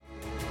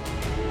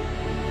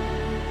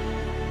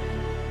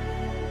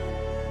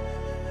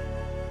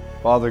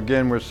Father,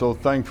 again, we're so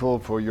thankful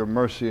for your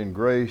mercy and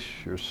grace,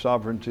 your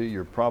sovereignty,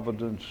 your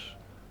providence,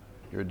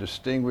 your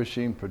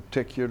distinguishing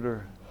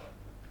particular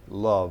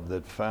love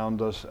that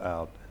found us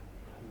out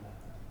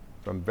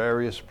from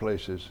various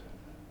places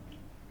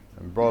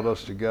and brought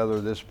us together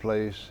this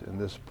place and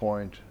this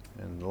point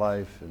in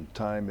life and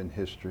time and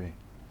history.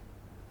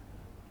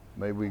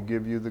 May we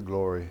give you the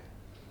glory.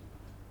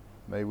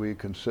 May we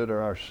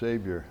consider our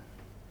Savior,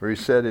 for he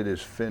said it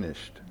is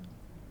finished.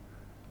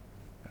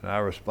 And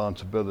our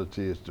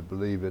responsibility is to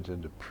believe it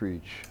and to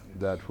preach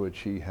that which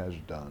he has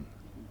done.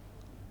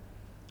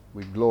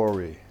 We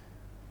glory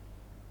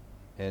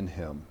in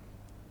him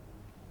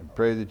and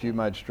pray that you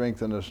might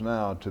strengthen us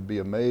now to be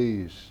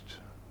amazed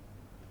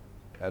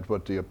at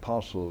what the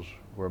apostles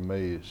were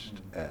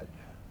amazed at,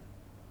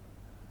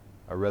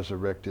 a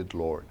resurrected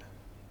Lord.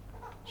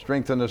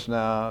 Strengthen us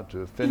now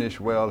to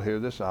finish well here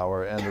this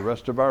hour and the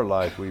rest of our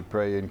life, we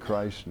pray in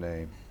Christ's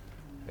name.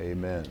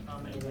 Amen.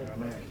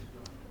 Amen.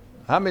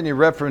 How many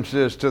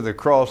references to the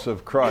cross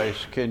of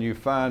Christ can you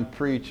find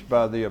preached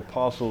by the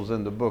apostles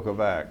in the book of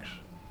Acts?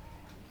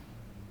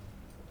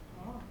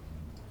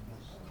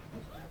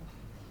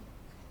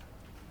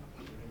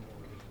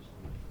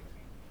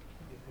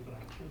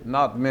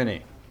 Not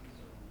many.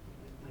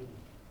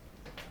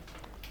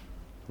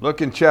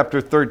 Look in chapter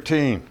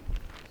 13.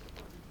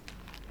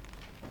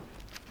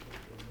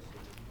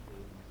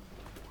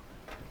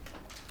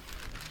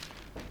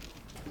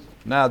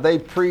 Now, they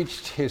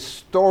preached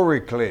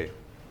historically.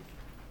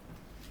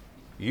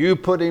 You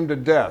put him to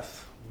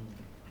death.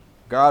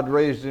 God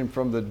raised him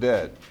from the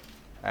dead.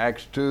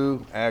 Acts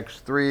 2, Acts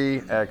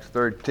 3, Acts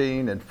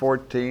 13, and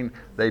 14,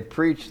 they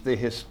preached the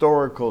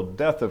historical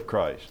death of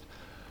Christ.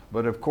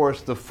 But of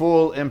course, the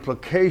full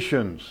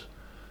implications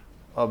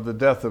of the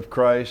death of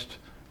Christ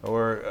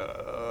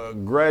were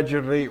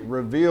gradually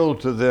revealed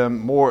to them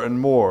more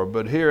and more.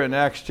 But here in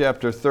Acts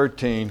chapter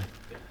 13,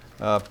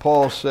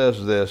 Paul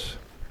says this.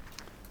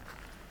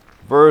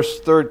 Verse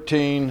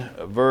 13,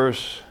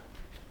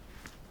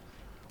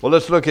 well,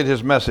 let's look at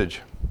his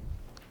message.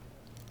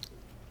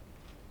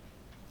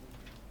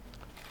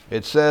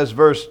 It says,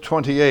 verse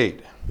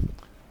 28,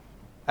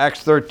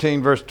 Acts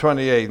 13, verse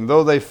 28, and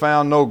though they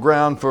found no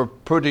ground for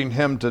putting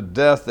him to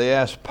death, they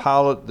asked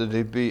Pilate that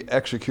he be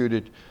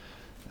executed.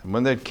 And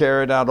when they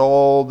carried out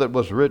all that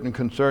was written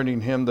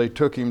concerning him, they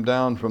took him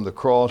down from the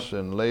cross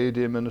and laid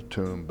him in a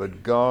tomb.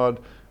 But God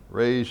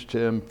raised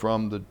him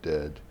from the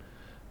dead.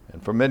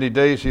 And for many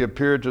days he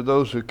appeared to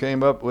those who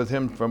came up with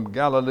him from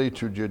Galilee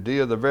to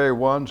Judea, the very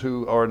ones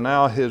who are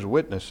now his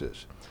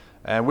witnesses.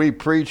 And we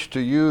preach to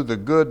you the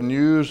good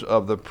news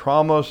of the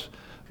promise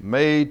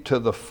made to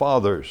the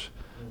fathers,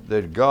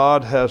 that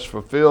God has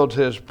fulfilled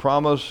his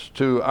promise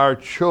to our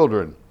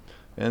children,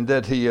 and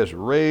that he has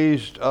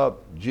raised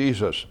up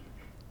Jesus.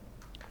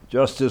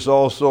 Just as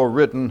also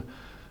written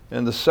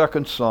in the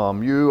second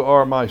Psalm, you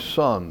are my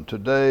son,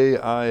 today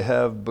I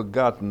have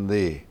begotten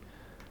thee.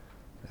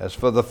 As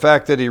for the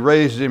fact that he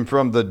raised him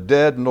from the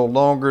dead, no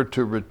longer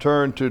to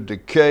return to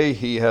decay,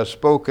 he has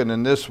spoken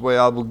in this way,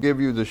 I will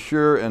give you the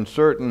sure and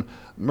certain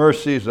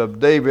mercies of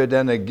David.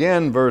 And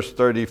again, verse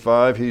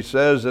 35, he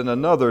says in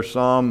another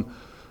psalm,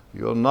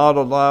 you'll not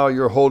allow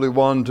your Holy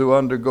One to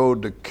undergo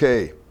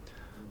decay.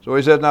 So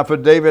he said, now for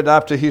David,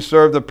 after he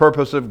served the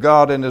purpose of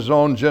God in his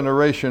own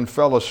generation,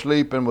 fell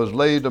asleep and was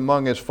laid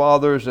among his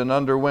fathers and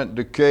underwent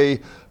decay.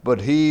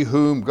 But he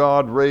whom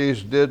God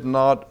raised did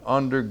not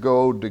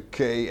undergo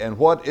decay. And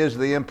what is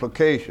the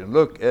implication?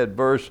 Look at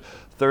verse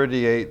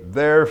 38.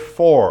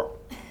 Therefore,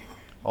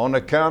 on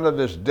account of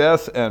his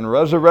death and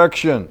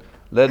resurrection,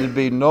 let it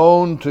be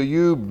known to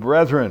you,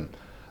 brethren,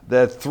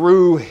 that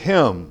through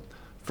him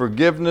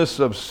forgiveness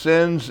of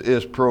sins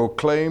is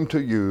proclaimed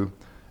to you,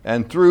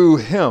 and through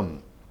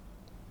him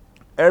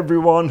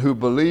everyone who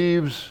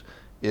believes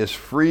is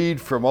freed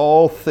from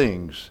all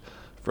things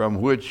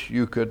from which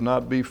you could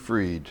not be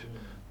freed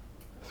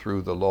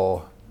through the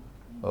law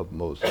of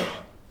Moses.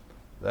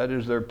 That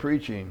is their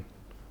preaching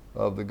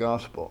of the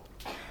gospel,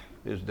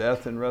 his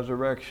death and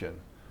resurrection.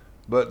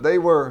 But they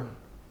were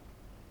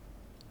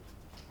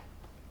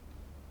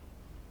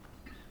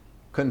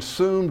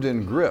consumed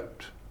and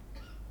gripped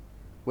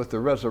with the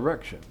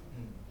resurrection,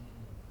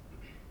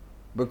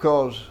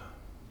 because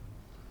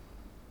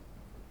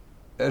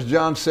as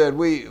John said,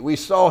 we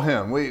saw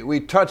him, we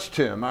touched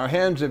him, our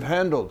hands have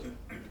handled.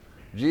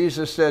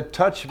 Jesus said,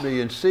 touch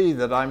me and see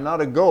that I'm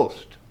not a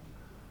ghost.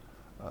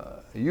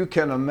 You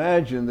can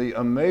imagine the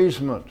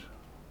amazement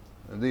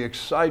and the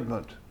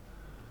excitement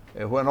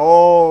when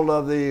all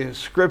of the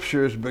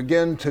scriptures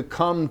begin to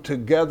come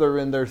together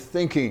in their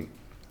thinking.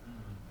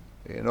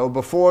 You know,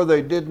 before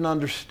they didn't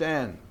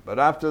understand, but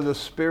after the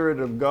Spirit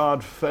of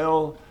God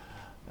fell,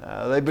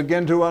 they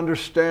began to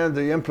understand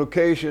the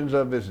implications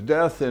of his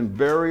death and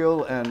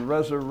burial and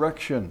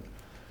resurrection.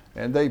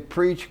 And they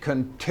preach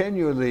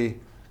continually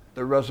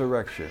the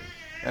resurrection.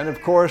 And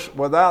of course,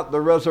 without the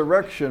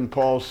resurrection,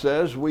 Paul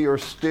says, we are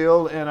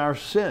still in our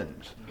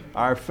sins.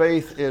 Our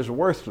faith is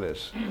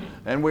worthless.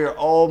 And we are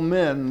all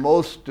men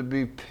most to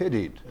be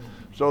pitied.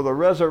 So the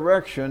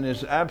resurrection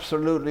is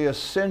absolutely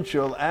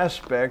essential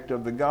aspect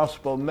of the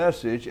gospel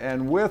message,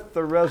 and with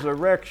the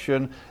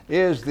resurrection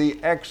is the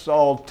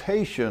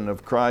exaltation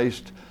of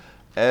Christ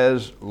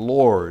as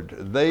Lord.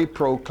 They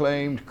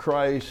proclaimed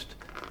Christ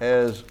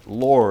as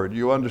Lord.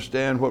 You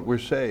understand what we're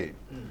saying?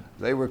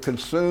 They were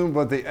consumed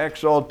with the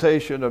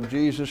exaltation of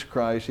Jesus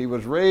Christ. He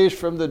was raised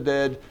from the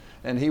dead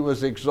and he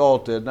was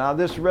exalted. Now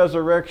this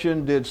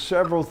resurrection did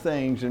several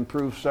things and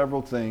proved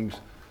several things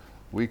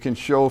we can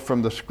show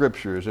from the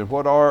scriptures. And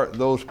what are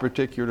those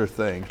particular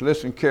things?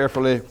 Listen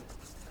carefully.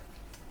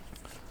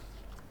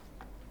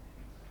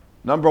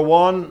 Number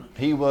one,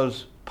 he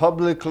was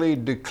publicly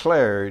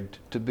declared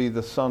to be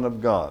the Son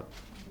of God.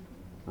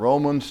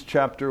 Romans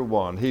chapter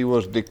 1. He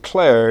was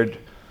declared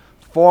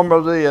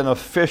formally and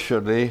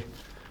officially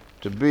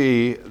to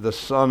be the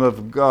Son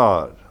of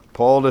God.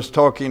 Paul is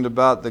talking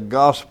about the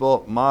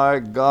gospel, my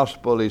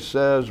gospel, he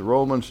says,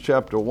 Romans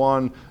chapter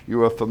 1.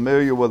 You are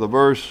familiar with the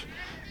verse.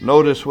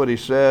 Notice what he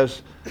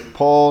says.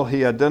 Paul,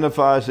 he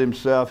identifies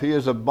himself. He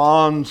is a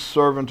bond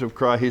servant of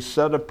Christ. He's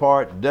set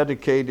apart,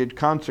 dedicated,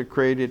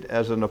 consecrated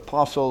as an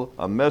apostle,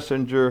 a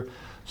messenger,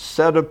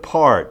 set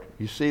apart.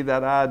 You see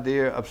that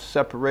idea of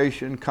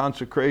separation,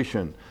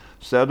 consecration,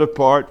 set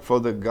apart for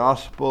the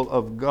gospel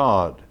of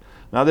God.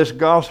 Now this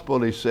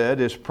gospel, he said,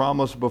 is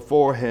promised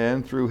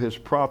beforehand through his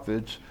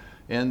prophets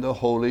in the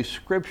Holy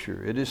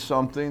Scripture. It is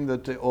something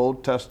that the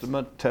Old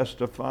Testament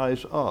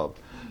testifies of.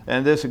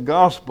 And this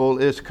gospel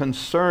is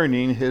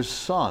concerning his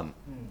Son.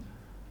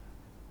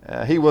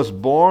 He was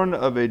born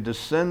of a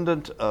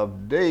descendant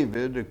of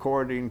David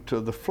according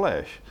to the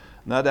flesh.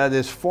 Now that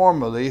is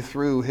formally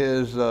through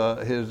his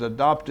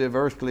adoptive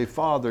earthly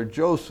father,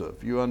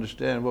 Joseph. You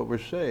understand what we're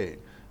saying?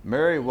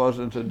 Mary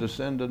wasn't a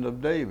descendant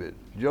of David.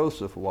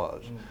 Joseph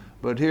was.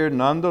 But here,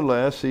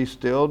 nonetheless, he's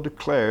still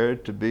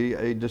declared to be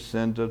a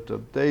descendant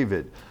of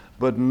David.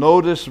 But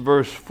notice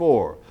verse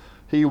 4.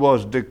 He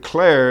was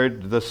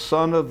declared the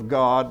Son of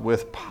God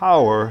with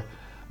power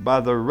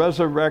by the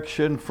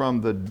resurrection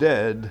from the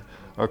dead,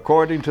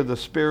 according to the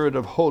Spirit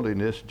of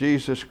holiness,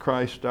 Jesus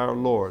Christ our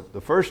Lord.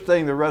 The first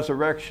thing the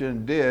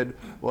resurrection did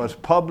was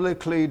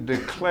publicly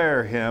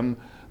declare him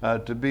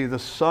to be the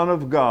Son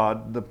of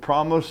God, the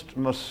promised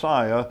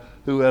Messiah,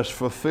 who has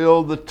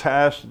fulfilled the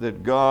task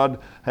that God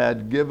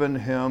had given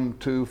him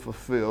to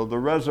fulfill. The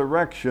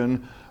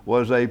resurrection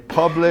was a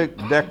public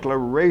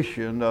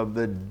declaration of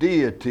the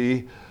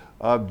deity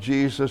of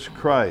Jesus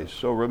Christ.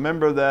 So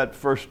remember that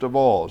first of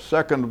all.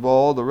 Second of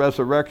all, the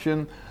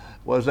resurrection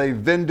was a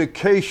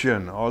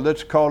vindication, or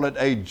let's call it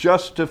a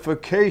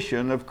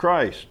justification of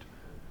Christ.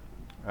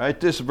 Write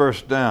this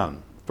verse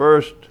down.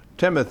 1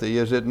 Timothy,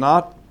 is it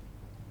not?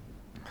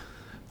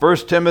 1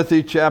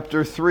 Timothy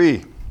chapter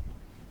 3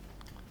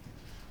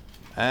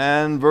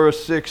 and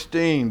verse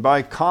 16.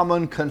 By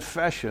common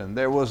confession.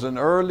 There was an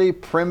early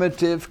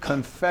primitive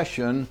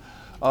confession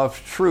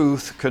of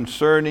truth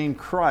concerning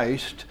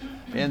Christ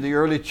in the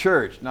early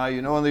church. Now,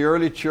 you know, in the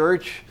early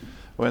church,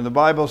 when the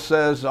Bible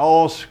says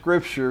all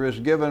Scripture is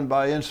given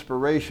by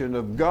inspiration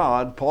of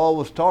God, Paul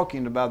was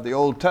talking about the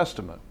Old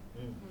Testament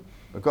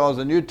because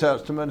the New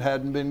Testament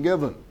hadn't been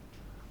given.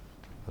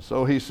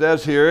 So he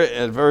says here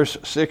in verse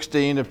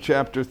 16 of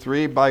chapter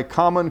 3, by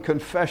common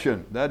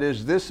confession. That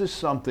is, this is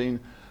something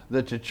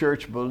that the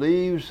church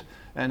believes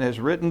and has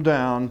written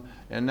down,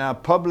 and now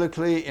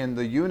publicly in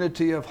the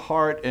unity of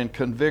heart and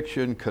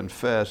conviction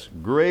confess.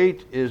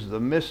 Great is the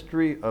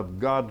mystery of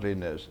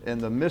godliness. And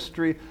the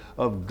mystery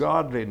of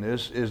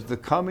godliness is the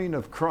coming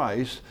of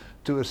Christ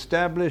to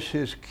establish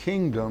his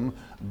kingdom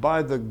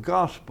by the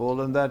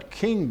gospel, and that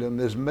kingdom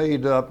is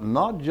made up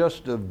not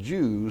just of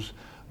Jews,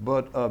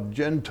 but of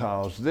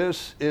Gentiles.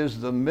 This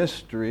is the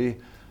mystery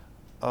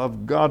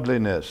of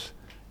godliness.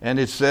 And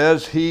it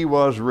says he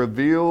was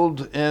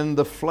revealed in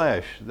the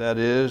flesh, that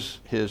is,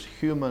 his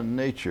human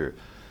nature.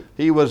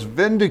 He was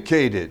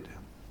vindicated.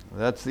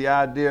 That's the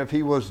idea of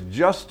he was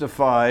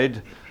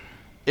justified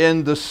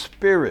in the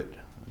Spirit.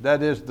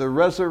 That is, the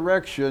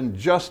resurrection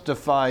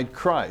justified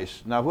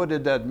Christ. Now, what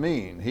did that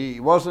mean? He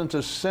wasn't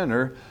a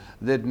sinner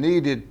that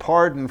needed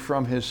pardon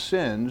from his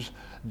sins.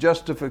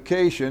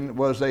 Justification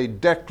was a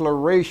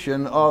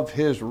declaration of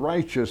his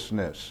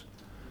righteousness.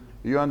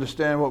 You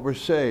understand what we're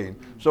saying?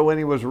 So when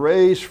he was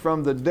raised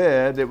from the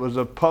dead, it was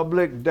a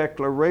public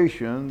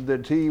declaration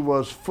that he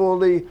was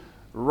fully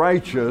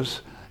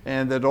righteous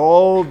and that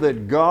all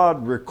that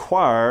God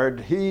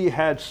required, he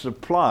had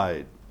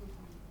supplied.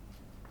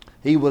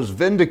 He was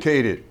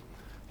vindicated.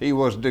 He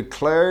was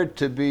declared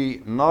to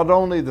be not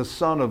only the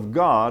Son of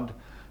God,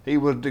 he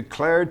was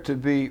declared to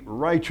be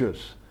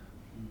righteous.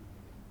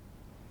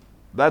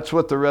 That's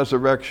what the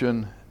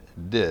resurrection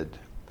did.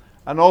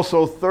 And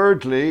also,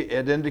 thirdly,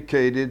 it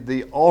indicated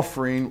the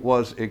offering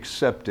was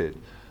accepted.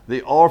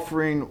 The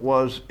offering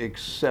was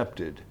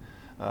accepted.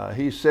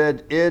 He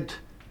said, it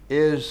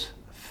is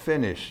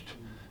finished.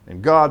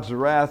 And God's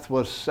wrath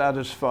was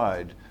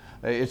satisfied.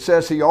 It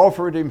says he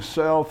offered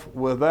himself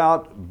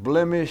without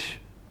blemish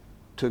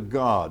to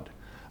God.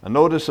 And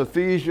notice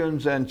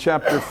Ephesians and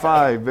chapter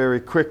 5 very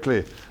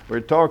quickly.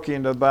 We're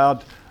talking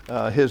about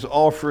his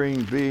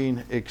offering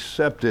being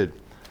accepted.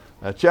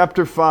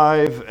 Chapter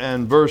 5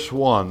 and verse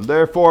 1.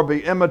 Therefore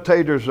be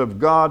imitators of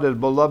God as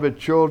beloved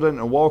children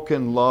and walk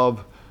in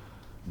love,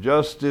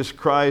 just as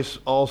Christ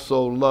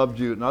also loved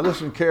you. Now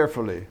listen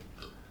carefully.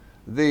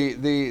 The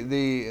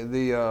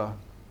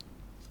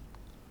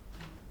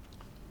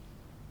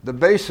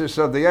basis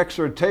of the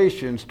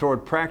exhortations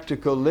toward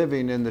practical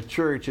living in the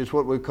church is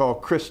what we call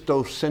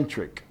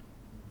Christocentric.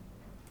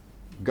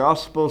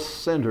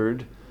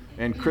 Gospel-centered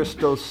and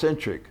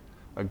Christocentric.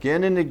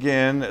 Again and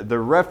again, the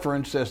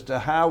reference as to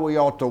how we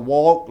ought to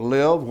walk,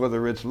 live,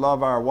 whether it's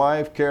love our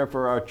wife, care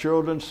for our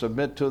children,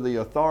 submit to the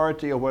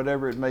authority, or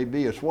whatever it may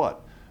be, is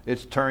what?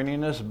 It's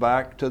turning us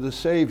back to the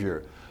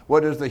Savior.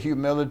 What is the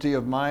humility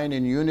of mind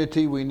and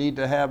unity we need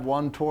to have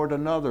one toward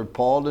another?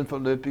 Paul in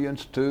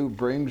Philippians 2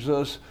 brings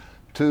us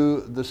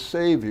to the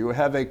Savior. We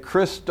have a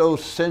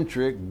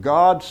Christocentric,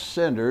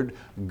 God-centered,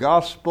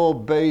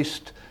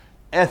 gospel-based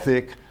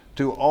ethic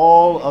to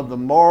all of the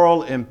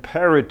moral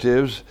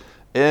imperatives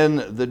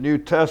in the New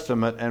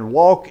Testament, and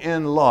walk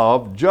in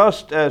love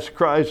just as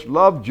Christ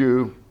loved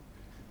you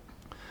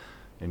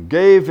and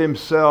gave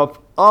himself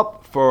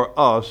up for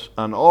us,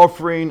 an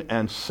offering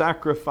and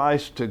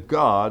sacrifice to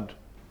God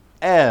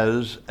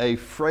as a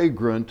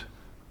fragrant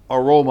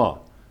aroma,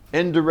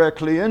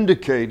 indirectly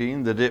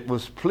indicating that it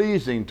was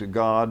pleasing to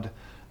God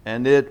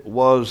and it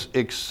was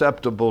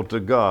acceptable to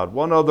God.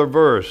 One other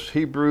verse,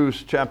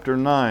 Hebrews chapter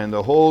 9.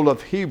 The whole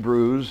of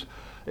Hebrews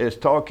is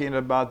talking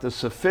about the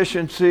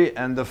sufficiency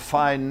and the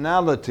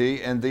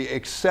finality and the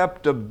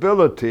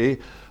acceptability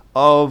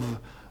of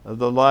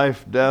the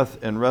life, death,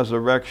 and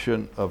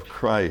resurrection of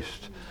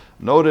Christ.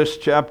 Notice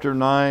chapter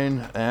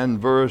 9 and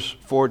verse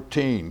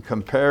 14,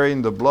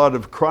 comparing the blood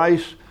of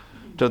Christ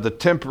to the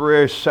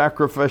temporary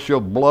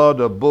sacrificial blood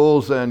of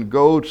bulls and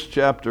goats.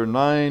 Chapter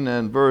 9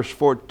 and verse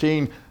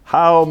 14,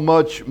 how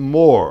much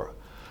more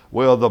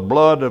will the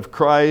blood of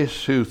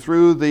Christ, who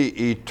through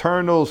the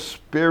eternal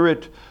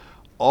Spirit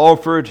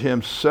offered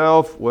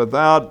himself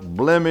without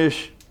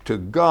blemish to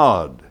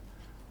God,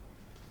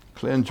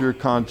 cleanse your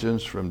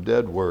conscience from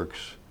dead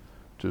works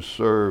to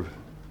serve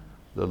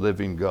the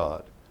living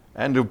God.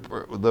 And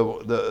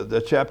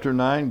the chapter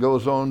 9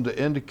 goes on to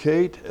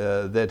indicate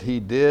that he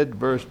did,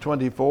 verse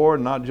 24,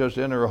 not just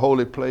enter a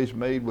holy place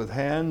made with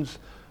hands,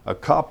 a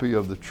copy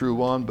of the true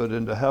one, but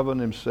into heaven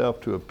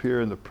himself to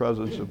appear in the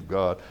presence of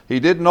God. He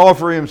didn't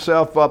offer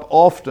himself up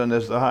often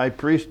as the high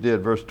priest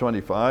did, verse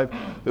 25,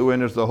 who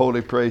enters the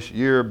holy place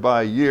year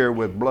by year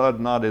with blood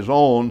not his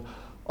own.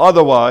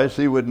 Otherwise,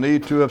 he would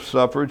need to have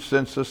suffered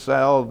since the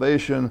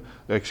foundation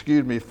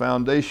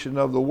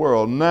of the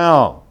world.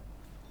 Now,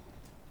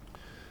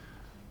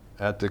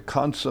 at the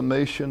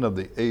consummation of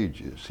the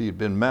ages, he had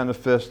been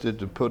manifested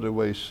to put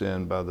away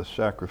sin by the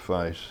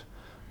sacrifice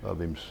of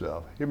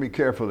himself. Hear me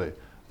carefully.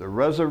 The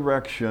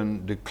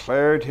resurrection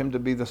declared him to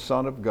be the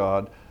Son of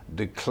God,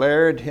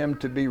 declared him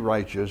to be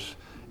righteous,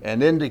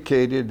 and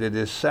indicated that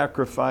his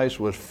sacrifice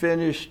was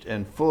finished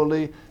and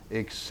fully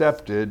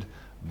accepted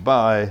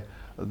by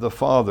the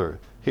Father.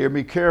 Hear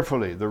me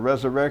carefully. The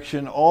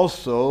resurrection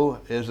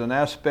also is an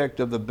aspect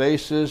of the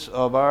basis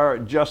of our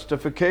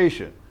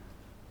justification.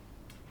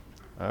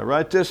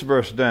 Write this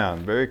verse down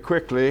very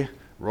quickly.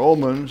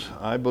 Romans,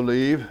 I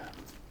believe,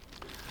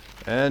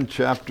 and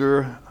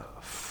chapter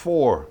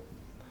 4.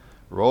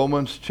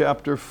 Romans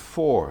chapter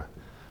 4.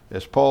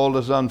 As Paul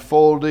is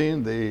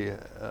unfolding the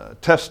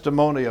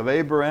testimony of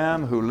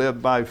Abraham, who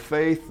lived by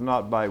faith,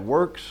 not by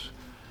works,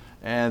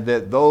 and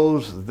that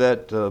those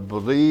that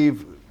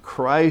believe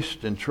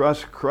Christ and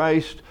trust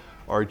Christ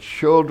are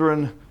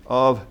children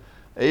of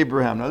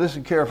Abraham. Now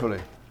listen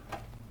carefully.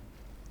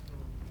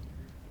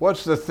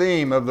 What's the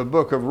theme of the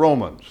book of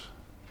Romans?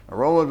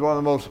 Romans is one of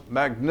the most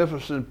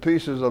magnificent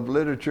pieces of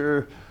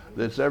literature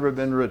that's ever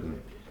been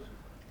written.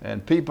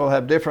 And people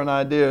have different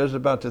ideas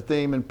about the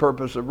theme and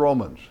purpose of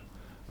Romans.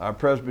 Our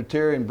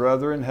Presbyterian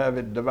brethren have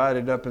it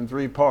divided up in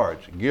 3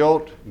 parts: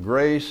 guilt,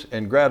 grace,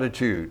 and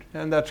gratitude.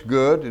 And that's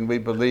good, and we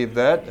believe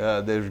that.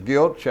 There's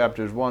guilt,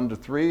 chapters 1 to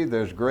 3.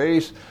 There's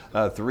grace,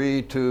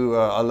 3 to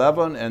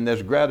 11. And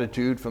there's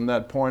gratitude from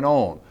that point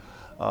on.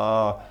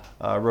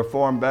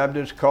 Reformed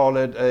Baptists call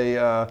it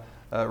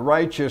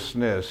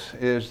righteousness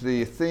is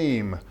the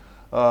theme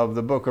of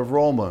the book of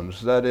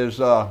Romans. That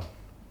is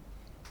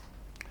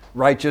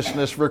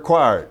righteousness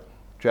required,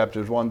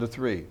 chapters 1 to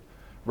 3.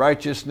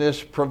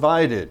 Righteousness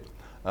provided,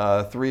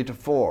 3 to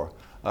 4.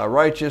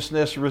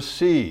 Righteousness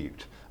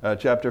received,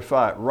 chapter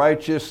 5.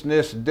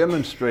 Righteousness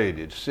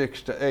demonstrated,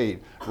 6 to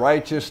 8.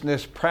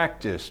 Righteousness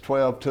practiced,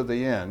 12 to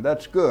the end.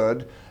 That's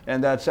good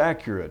and that's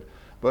accurate.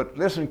 But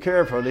listen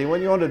carefully,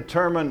 when you want to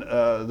determine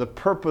the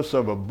purpose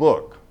of a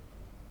book,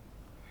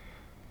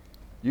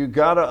 you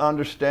got to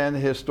understand the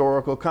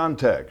historical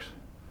context.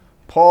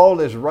 Paul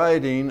is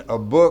writing a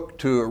book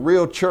to a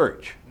real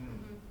church,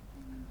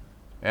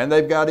 and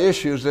they've got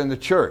issues in the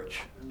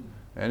church.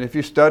 And if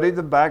you study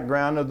the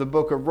background of the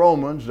book of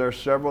Romans, there are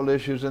several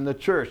issues in the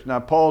church. Now,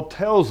 Paul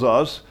tells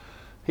us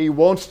he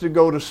wants to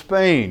go to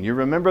Spain. You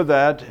remember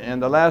that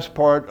in the last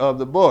part of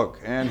the book.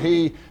 And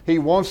he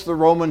wants the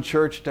Roman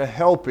church to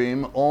help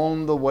him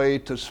on the way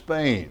to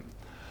Spain.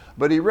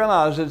 But he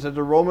realizes that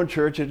the Roman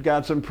church has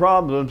got some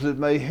problems that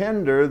may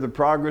hinder the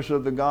progress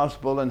of the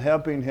gospel and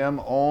helping him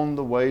on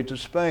the way to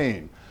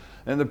Spain.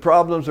 And the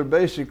problems are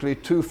basically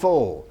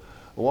twofold.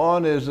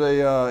 One is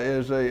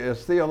a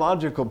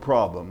theological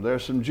problem.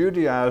 There's some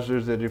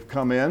Judaizers that have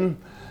come in,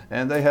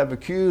 and they have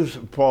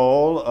accused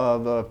Paul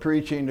of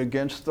preaching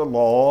against the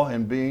law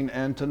and being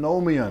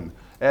antinomian,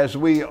 as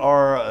we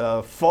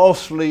are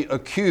falsely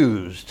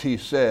accused, he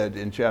said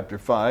in chapter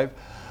 5.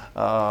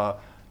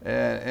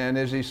 And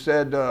as he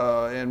said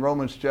in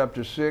Romans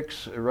chapter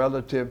 6,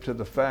 relative to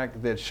the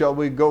fact that shall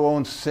we go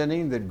on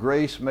sinning that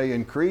grace may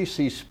increase,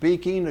 he's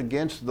speaking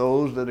against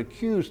those that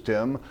accused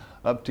him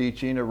of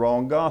teaching a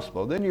wrong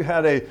gospel. Then you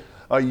had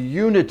a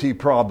unity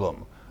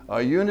problem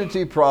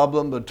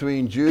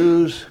between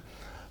Jews,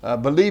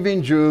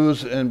 believing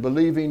Jews and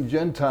believing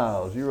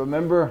Gentiles. You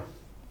remember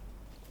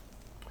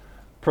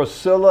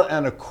Priscilla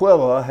and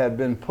Aquila had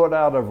been put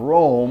out of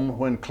Rome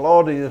when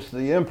Claudius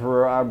the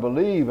emperor, I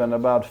believe in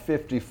about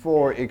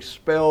 54,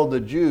 expelled the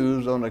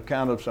Jews on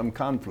account of some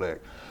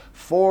conflict.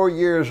 4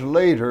 years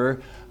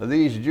later,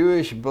 these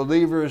Jewish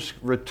believers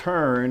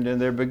returned,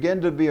 and there began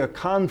to be a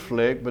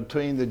conflict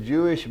between the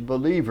Jewish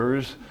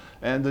believers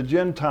and the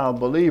Gentile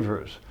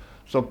believers.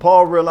 So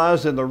Paul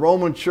realized in the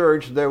Roman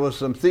church there was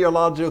some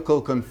theological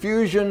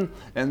confusion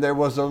and there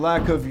was a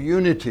lack of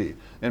unity.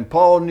 And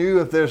Paul knew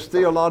if there's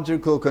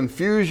theological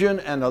confusion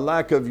and a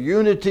lack of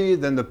unity,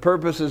 then the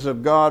purposes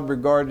of God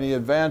regarding the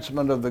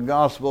advancement of the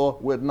gospel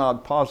would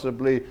not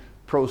possibly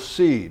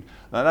proceed.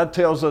 Now that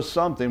tells us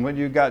something. When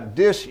you got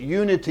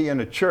disunity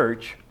in a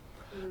church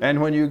and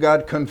when you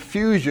got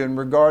confusion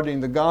regarding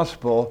the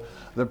gospel,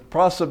 the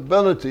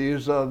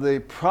possibilities of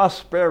the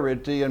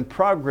prosperity and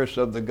progress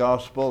of the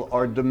gospel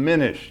are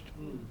diminished.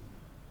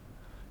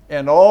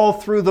 And all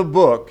through the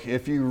book,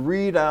 if you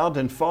read out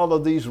and follow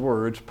these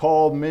words,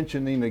 Paul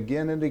mentioning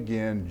again and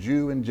again,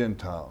 Jew and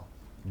Gentile,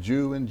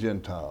 Jew and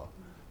Gentile,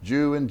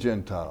 Jew and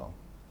Gentile.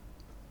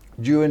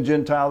 Jew and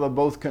Gentile are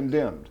both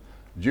condemned.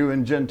 Jew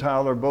and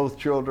Gentile are both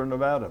children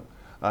of Adam.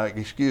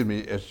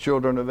 As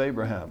children of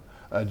Abraham.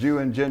 Jew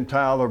and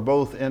Gentile are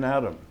both in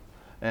Adam.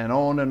 And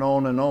on and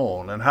on and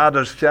on. And how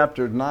does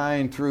chapter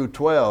 9 through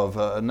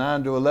 12,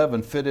 9 to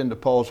 11 fit into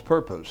Paul's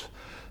purpose?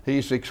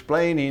 He's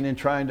explaining and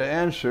trying to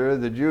answer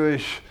the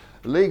Jewish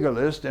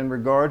legalists in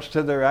regards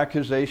to their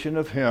accusation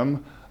of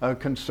him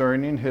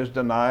concerning his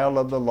denial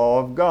of the law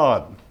of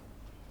God.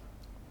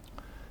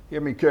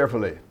 Hear me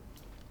carefully.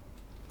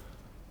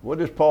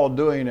 What is Paul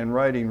doing in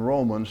writing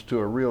Romans to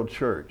a real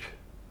church?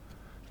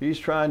 He's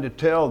trying to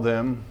tell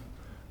them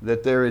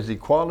that there is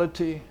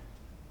equality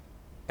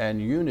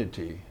and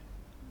unity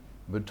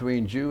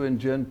between Jew and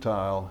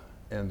Gentile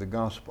and the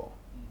gospel.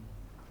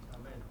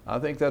 Amen. I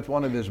think that's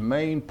one of his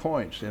main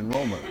points in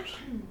Romans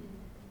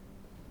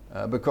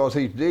because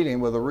he's dealing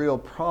with a real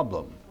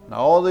problem. Now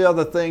all the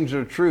other things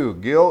are true: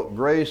 guilt,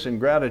 grace, and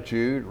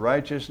gratitude,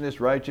 righteousness,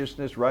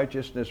 righteousness,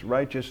 righteousness,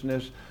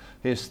 righteousness.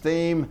 His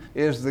theme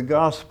is the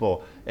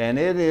gospel, and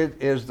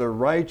it is the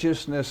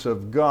righteousness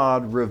of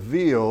God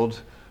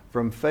revealed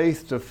from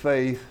faith to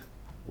faith.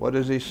 What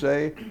does he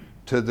say?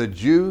 To the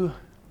Jew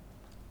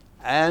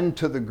and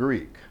to the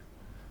Greek.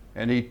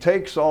 And he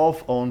takes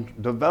off on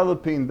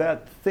developing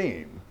that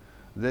theme,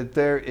 that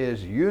there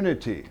is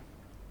unity,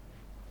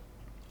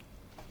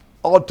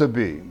 ought to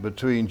be,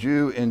 between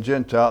Jew and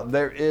Gentile.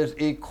 There is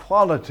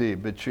equality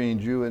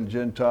between Jew and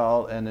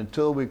Gentile, and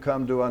until we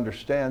come to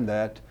understand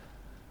that,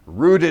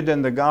 rooted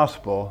in the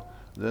gospel,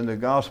 then the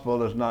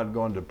gospel is not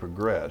going to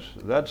progress.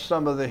 That's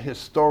some of the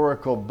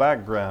historical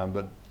background,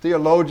 but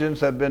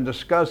theologians have been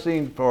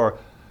discussing for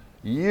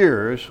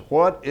years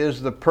what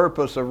is the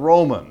purpose of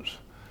Romans.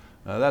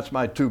 That's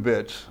my 2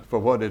 bits for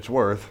what it's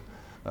worth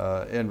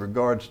in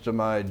regards to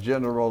my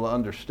general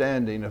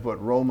understanding of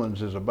what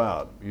Romans is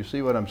about. You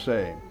see what I'm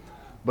saying?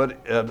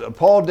 But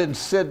Paul didn't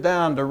sit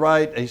down to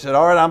write. He said,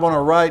 all right, I'm going to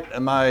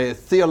write my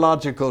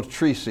theological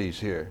treatise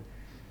here.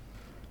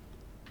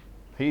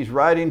 He's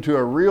writing to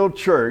a real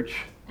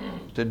church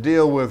to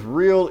deal with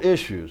real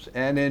issues.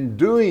 And in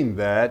doing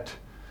that,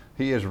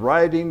 he is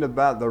writing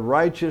about the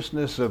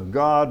righteousness of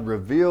God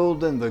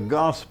revealed in the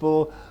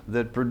gospel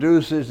that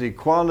produces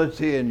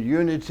equality and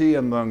unity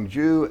among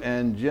Jew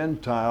and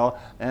Gentile,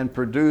 and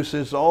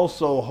produces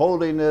also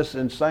holiness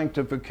and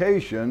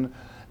sanctification.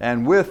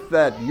 And with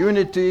that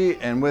unity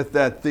and with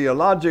that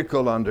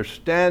theological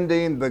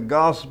understanding, the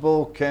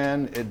gospel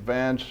can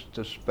advance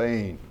to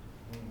Spain.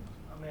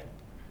 Amen.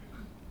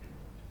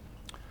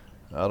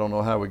 I don't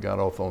know how we got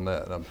off on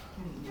that. Romans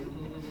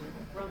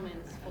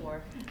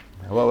 4.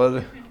 What was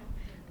it?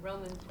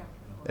 Romans chapter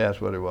 4.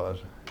 That's what it was.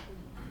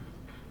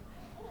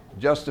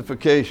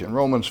 Justification,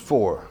 Romans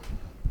 4.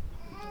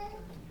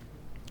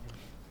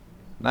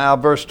 Now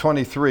verse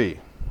 23.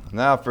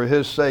 Now for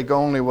his sake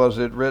only was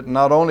it written,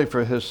 not only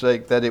for his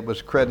sake that it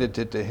was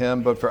credited to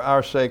him, but for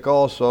our sake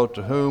also,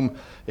 to whom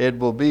it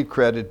will be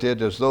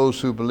credited as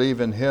those who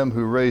believe in him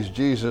who raised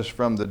Jesus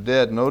from the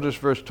dead. Notice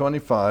verse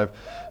 25.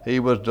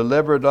 He was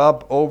delivered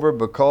up over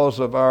because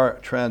of our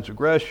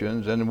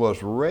transgressions, and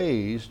was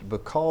raised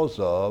because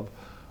of,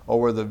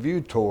 or with a view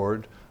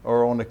toward,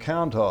 or on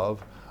account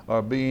of,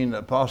 or being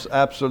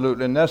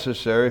absolutely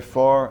necessary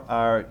for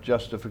our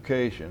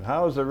justification.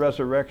 How is the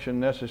resurrection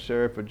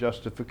necessary for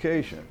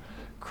justification?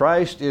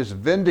 Christ is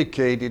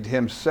vindicated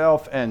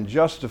himself and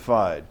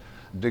justified,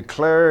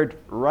 declared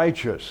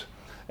righteous,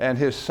 and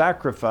his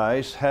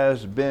sacrifice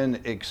has been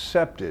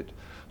accepted.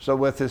 So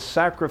with his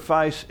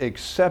sacrifice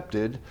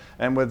accepted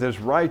and with his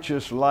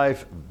righteous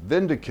life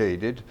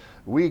vindicated,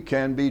 we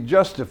can be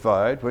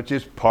justified, which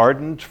is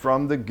pardoned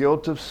from the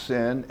guilt of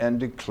sin and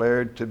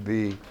declared to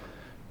be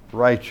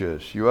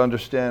righteous. You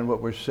understand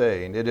what we're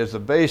saying? It is the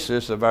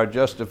basis of our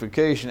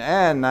justification,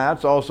 and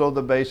that's also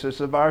the basis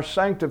of our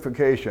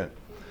sanctification.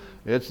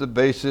 It's the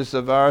basis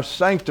of our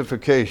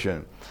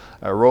sanctification.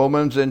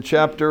 Romans in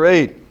chapter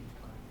 8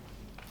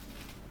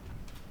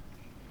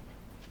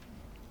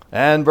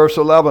 and verse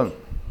 11.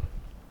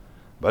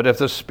 But if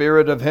the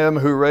Spirit of him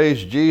who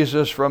raised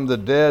Jesus from the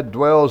dead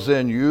dwells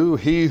in you,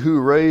 he who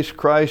raised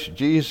Christ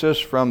Jesus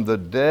from the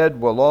dead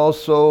will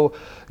also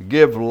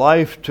give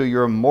life to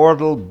your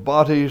mortal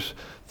bodies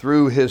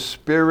through his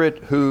Spirit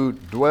who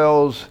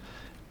dwells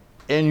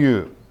in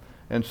you.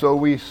 And so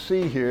we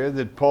see here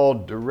that Paul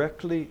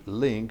directly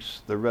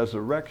links the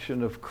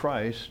resurrection of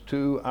Christ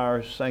to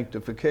our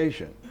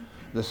sanctification.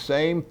 The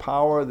same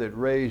power that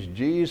raised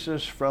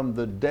Jesus from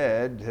the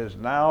dead has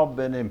now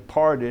been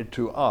imparted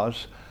to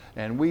us,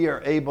 and we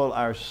are able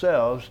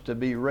ourselves to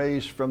be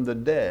raised from the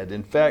dead.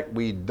 In fact,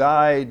 we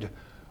died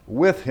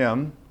with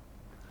him,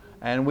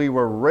 and we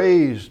were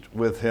raised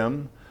with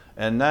him,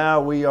 and now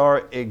we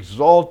are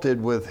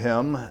exalted with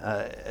him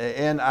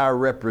in our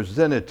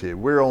representative.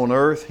 We're on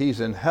earth,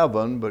 he's in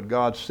heaven, but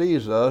God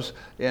sees us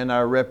in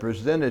our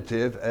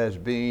representative as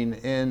being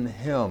in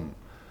him.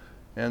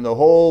 And the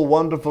whole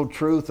wonderful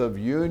truth of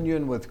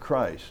union with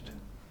Christ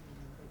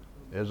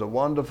is a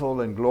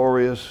wonderful and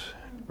glorious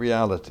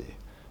reality.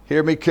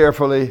 Hear me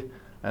carefully,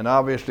 and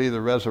obviously the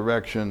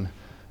resurrection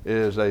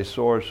is a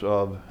source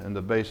of and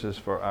the basis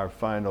for our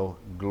final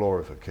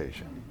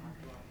glorification.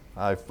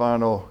 Our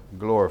final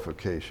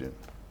glorification.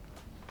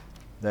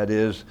 That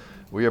is,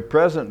 we are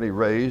presently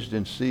raised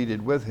and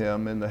seated with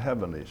him in the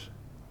heavenlies.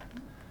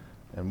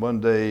 And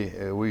one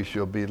day we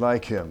shall be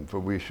like him, for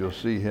we shall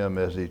see him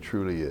as he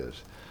truly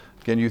is.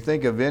 Can you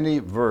think of any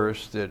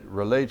verse that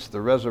relates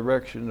the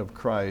resurrection of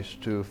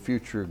Christ to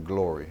future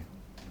glory?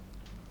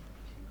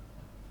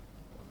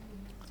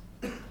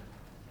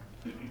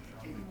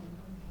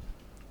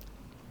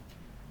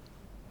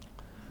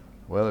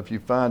 Well, if you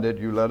find it,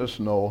 you let us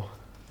know.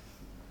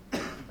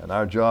 And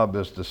our job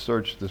is to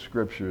search the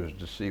scriptures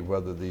to see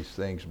whether these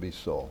things be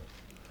so.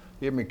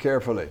 Hear me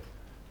carefully.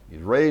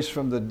 He's raised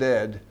from the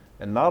dead,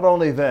 and not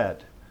only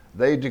that,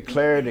 they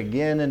declared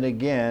again and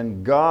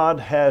again, God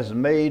has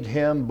made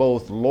him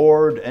both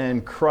Lord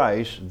and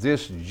Christ,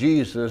 this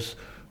Jesus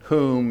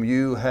whom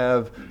you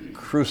have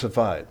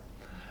crucified.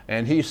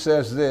 And he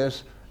says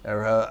this,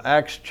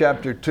 Acts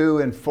chapter 2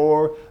 and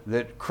 4,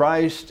 that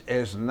Christ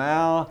is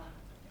now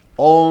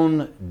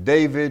on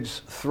David's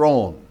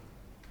throne.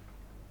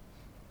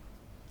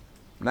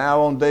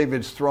 Now on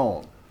David's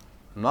throne.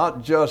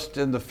 Not just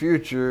in the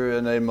future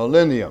in a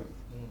millennium,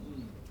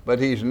 but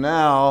he's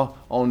now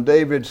on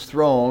David's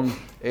throne,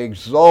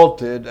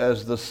 exalted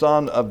as the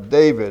Son of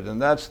David.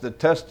 And that's the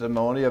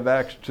testimony of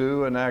Acts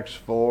 2 and Acts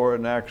 4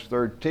 and Acts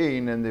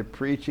 13 in the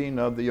preaching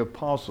of the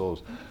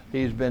apostles.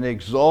 He's been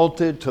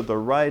exalted to the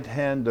right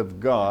hand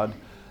of God,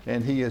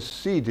 and he is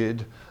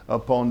seated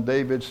upon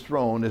David's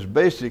throne, is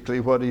basically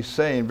what he's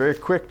saying. Very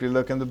quickly,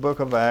 look in the book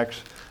of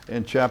Acts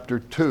in chapter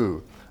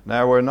 2.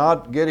 Now, we're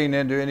not getting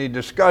into any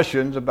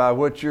discussions about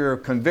what your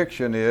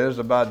conviction is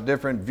about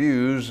different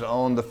views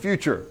on the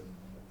future.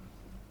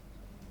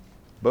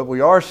 But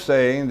we are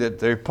saying that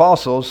the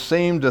apostles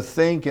seem to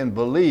think and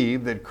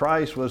believe that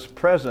Christ was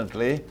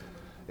presently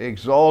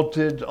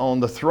exalted on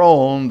the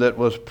throne that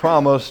was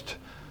promised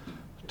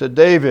to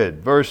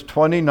David. Verse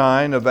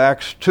 29 of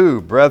Acts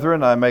 2,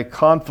 Brethren, I may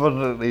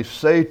confidently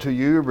say to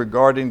you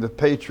regarding the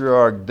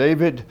patriarch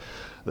David,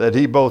 that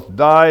he both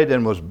died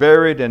and was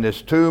buried, and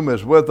his tomb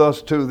is with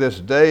us to this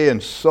day.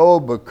 And so,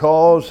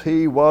 because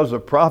he was a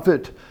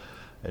prophet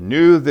and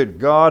knew that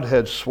God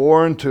had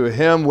sworn to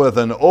him with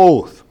an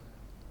oath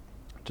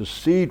to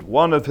seat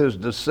one of his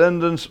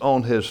descendants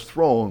on his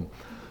throne,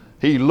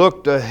 he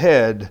looked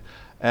ahead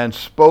and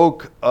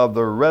spoke of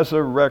the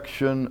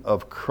resurrection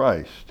of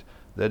Christ,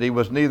 that he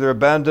was neither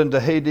abandoned to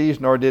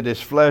Hades, nor did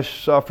his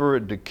flesh suffer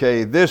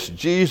decay. This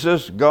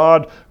Jesus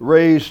God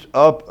raised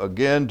up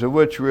again, to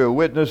which we are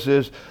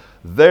witnesses.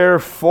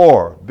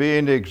 Therefore,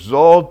 being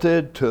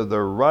exalted to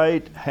the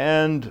right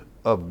hand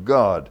of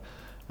God,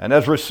 and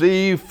has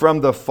received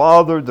from the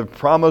Father the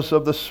promise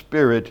of the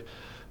Spirit,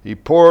 He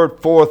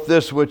poured forth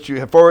this which you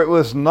have. For it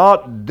was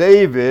not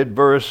David,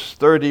 verse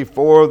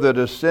 34, that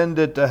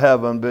ascended to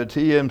heaven, but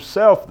he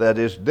himself, that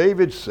is,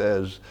 David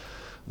says,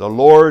 the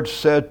Lord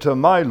said to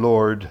my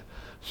Lord,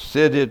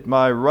 sit at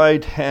my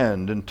right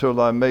hand until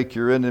I make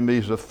your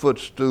enemies a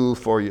footstool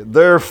for you.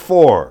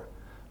 Therefore,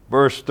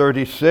 verse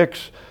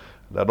 36,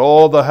 let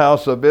all the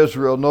house of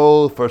Israel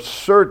know for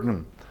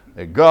certain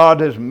that God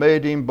has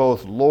made him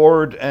both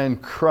Lord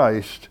and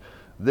Christ,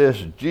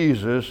 this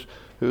Jesus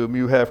whom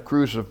you have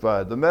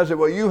crucified. The message,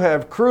 well, you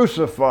have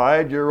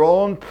crucified your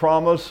own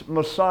promised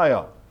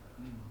Messiah.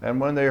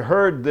 And when they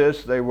heard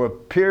this, they were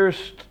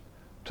pierced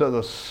to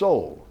the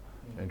soul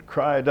and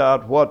cried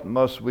out, what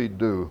must we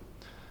do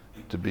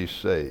to be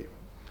saved?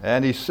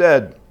 And he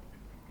said,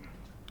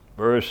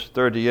 verse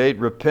 38,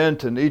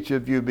 repent and each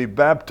of you be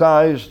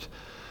baptized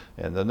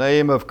in the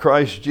name of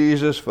Christ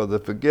Jesus for the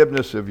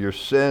forgiveness of your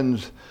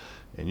sins,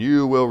 and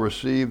you will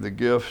receive the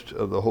gift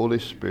of the Holy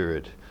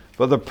Spirit.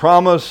 For the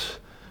promise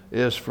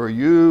is for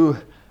you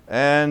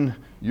and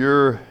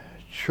your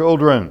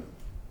children,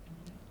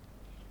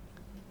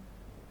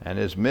 and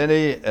as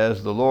many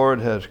as the Lord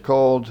has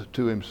called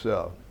to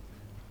himself.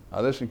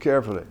 Now listen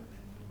carefully.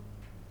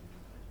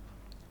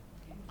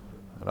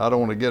 And I don't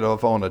want to get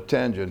off on a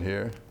tangent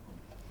here.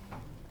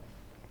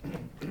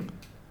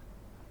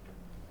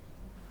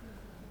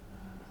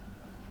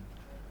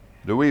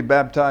 Do we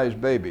baptize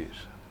babies?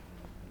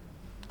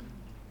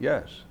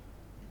 Yes.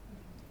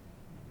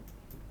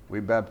 We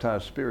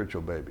baptize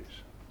spiritual babies.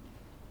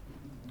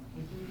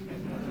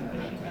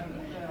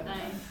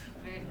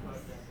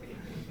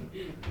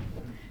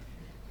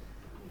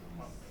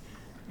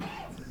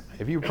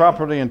 If you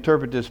properly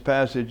interpret this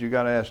passage, you've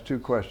got to ask two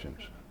questions.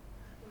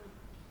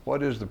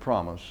 What is the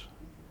promise?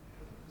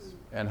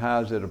 And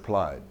how is it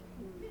applied?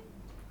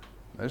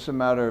 It's a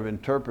matter of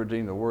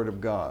interpreting the Word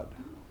of God.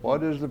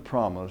 What is the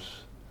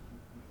promise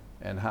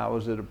and how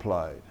is it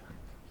applied?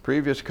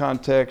 Previous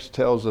context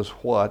tells us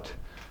what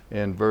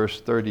in verse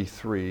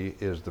 33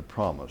 is the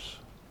promise.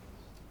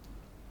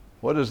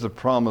 What is the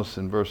promise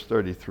in verse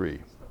 33?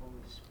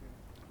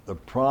 The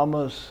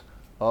promise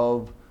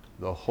of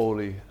the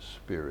Holy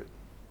Spirit.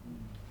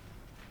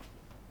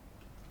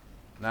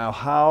 Now,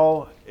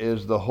 how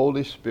is the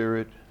Holy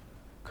Spirit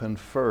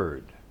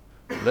conferred?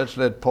 Let's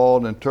let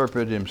Paul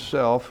interpret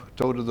himself.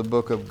 Go to the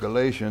book of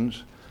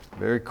Galatians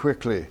very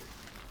quickly.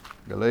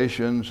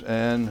 Galatians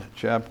and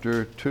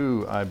chapter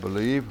 2, I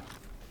believe.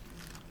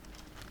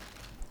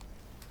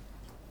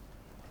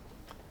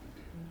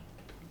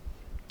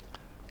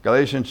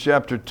 Galatians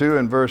chapter 2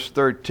 and verse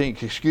 13,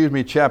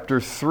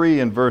 chapter 3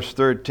 and verse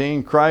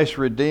 13. Christ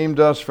redeemed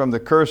us from the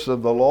curse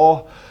of the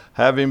law,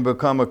 having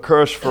become a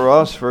curse for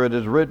us, for it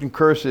is written,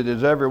 cursed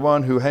is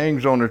everyone who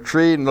hangs on a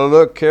tree. And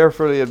look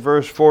carefully at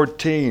verse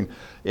 14.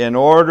 In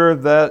order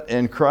that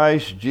in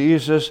Christ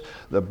Jesus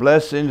the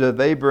blessings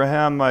of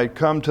Abraham might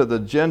come to the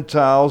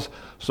Gentiles,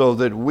 so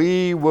that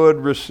we would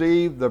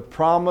receive the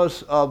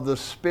promise of the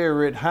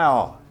Spirit.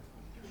 How?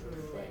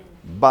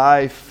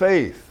 By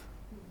faith.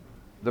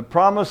 The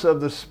promise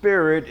of the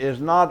Spirit is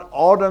not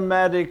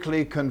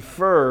automatically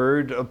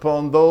conferred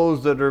upon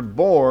those that are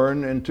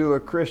born into a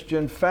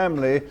Christian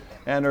family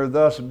and are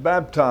thus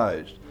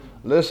baptized.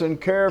 Listen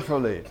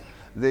carefully.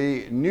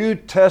 The New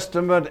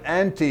Testament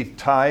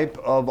antitype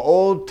of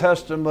Old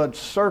Testament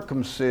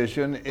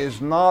circumcision is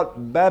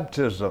not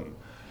baptism.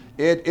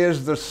 It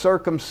is the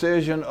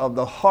circumcision of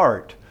the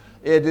heart.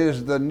 It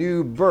is the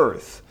new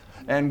birth.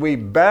 And we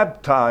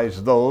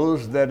baptize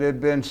those that have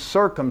been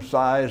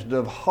circumcised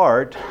of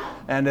heart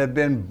and have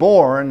been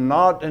born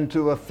not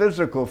into a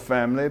physical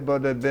family,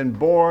 but have been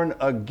born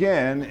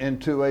again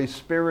into a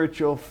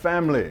spiritual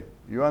family.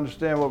 You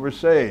understand what we're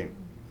saying?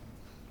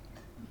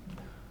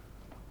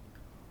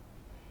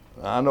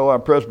 I know our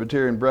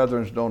Presbyterian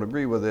brethren don't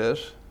agree with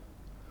this,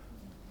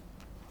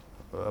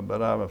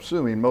 but I'm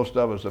assuming most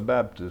of us are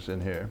Baptists in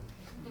here.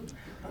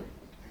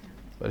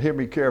 But hear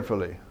me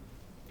carefully.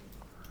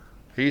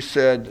 He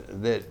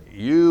said that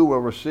you will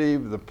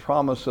receive the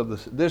promise of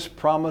this. This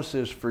promise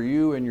is for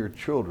you and your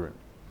children.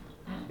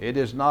 It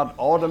is not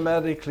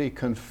automatically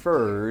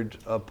conferred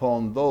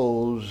upon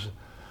those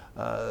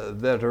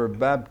that are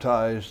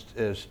baptized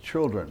as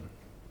children.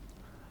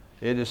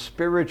 It is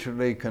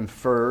spiritually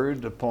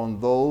conferred upon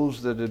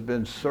those that have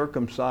been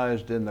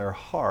circumcised in their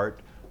heart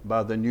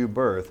by the new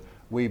birth.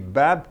 We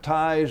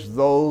baptize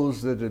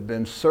those that have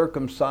been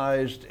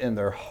circumcised in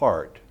their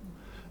heart.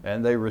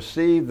 And they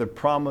receive the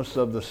promise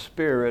of the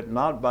Spirit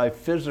not by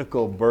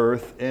physical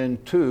birth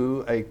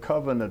into a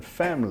covenant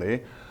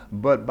family,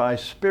 but by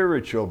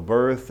spiritual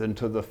birth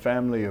into the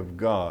family of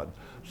God.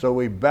 So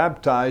we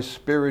baptize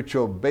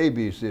spiritual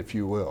babies, if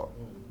you will,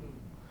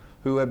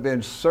 who have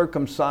been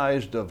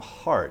circumcised of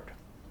heart.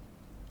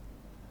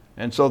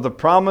 And so the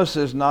promise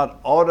is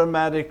not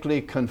automatically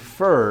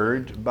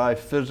conferred by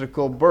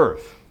physical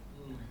birth.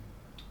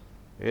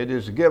 It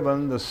is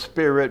given the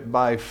Spirit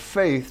by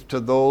faith to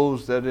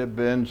those that have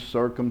been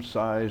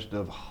circumcised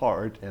of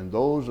heart, and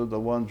those are the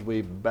ones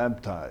we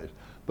baptize.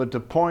 But the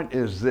point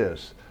is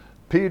this: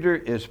 Peter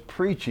is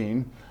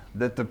preaching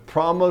that the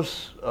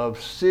promise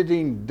of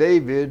sitting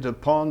David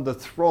upon the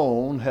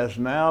throne has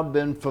now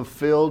been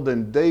fulfilled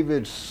in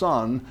David's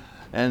son,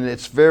 and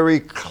it's very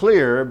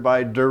clear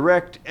by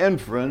direct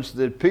inference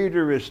that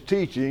Peter is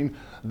teaching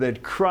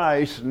that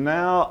Christ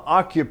now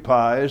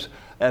occupies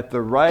at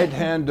the right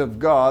hand of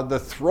God the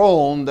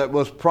throne that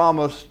was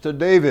promised to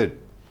David,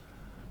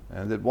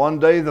 and that one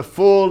day the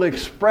full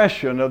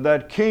expression of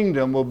that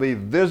kingdom will be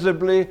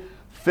visibly,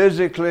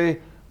 physically,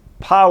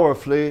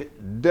 powerfully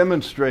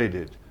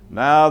demonstrated.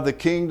 Now the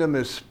kingdom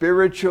is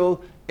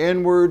spiritual,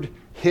 inward,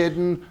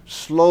 hidden,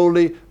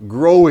 slowly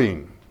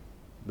growing.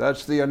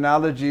 That's the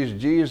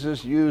analogies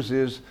Jesus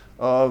uses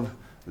of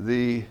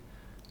the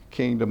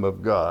kingdom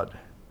of God.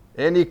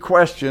 Any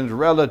questions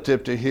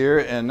relative to here?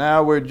 And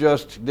now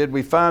did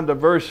we find a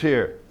verse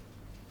here?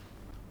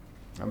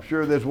 I'm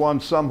sure there's one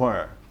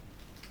somewhere.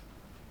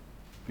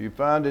 If you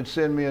find it,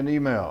 send me an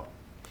email.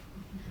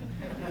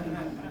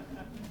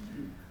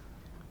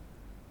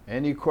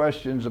 Any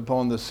questions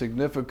upon the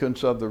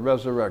significance of the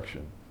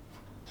resurrection?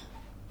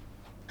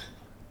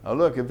 Now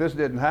look, if this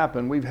didn't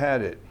happen, we've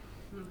had it.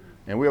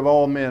 And we have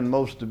all men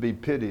most to be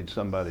pitied,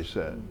 somebody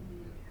said.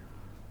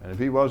 And if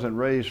he wasn't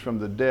raised from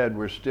the dead,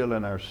 we're still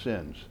in our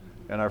sins,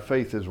 and our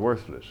faith is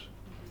worthless.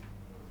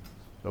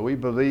 So we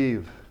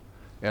believe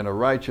in a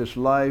righteous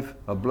life,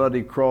 a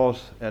bloody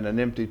cross, and an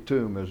empty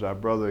tomb, as our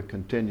brother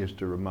continues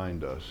to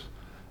remind us,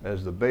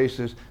 as the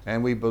basis,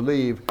 and we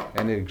believe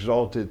in an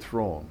exalted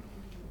throne.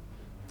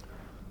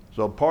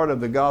 So part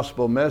of the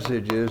gospel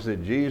message is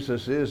that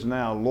Jesus is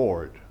now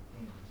Lord.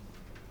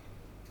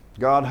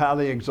 God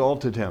highly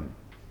exalted him,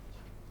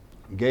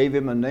 gave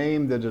him a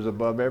name that is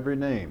above every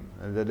name,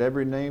 and that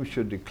every name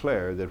should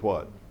declare that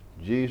what?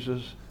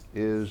 Jesus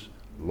is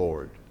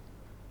Lord,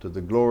 to the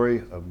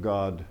glory of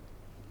God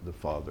the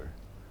Father.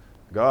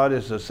 God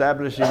is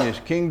establishing his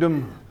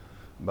kingdom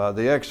by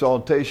the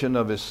exaltation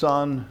of his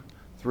Son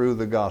through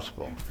the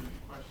gospel.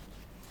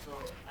 So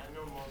I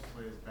know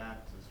mostly as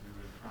Baptists we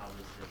would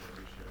probably say that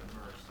we should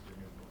immerse the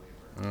new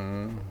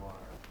believer in the water.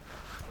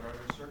 But are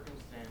there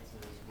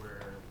circumstances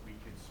where we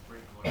could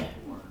sprinkle it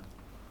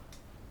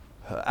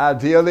for?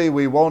 Ideally,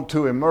 we want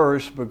to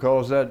immerse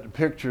because that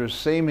pictures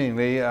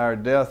seemingly our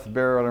death,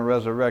 burial, and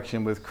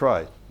resurrection with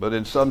Christ. But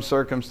in some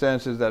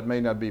circumstances, that may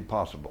not be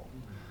possible.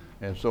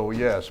 And so,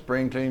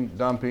 sprinkling,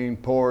 dumping,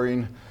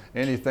 pouring,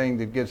 anything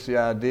that gets the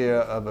idea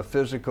of a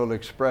physical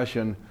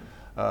expression.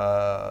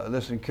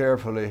 Listen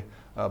carefully.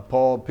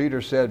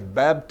 Peter said,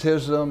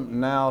 baptism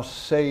now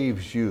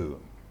saves you.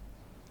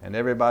 And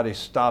everybody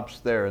stops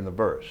there in the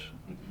verse.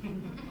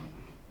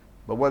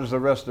 But what does the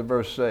rest of the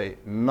verse say?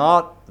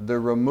 Not the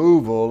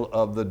removal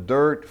of the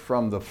dirt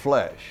from the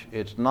flesh.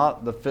 It's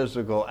not the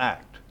physical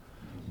act.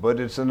 But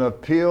it's an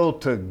appeal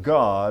to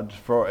God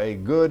for a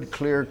good,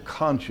 clear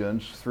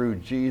conscience through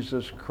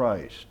Jesus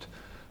Christ.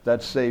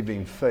 That's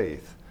saving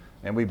faith.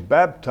 And we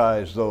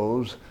baptize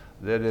those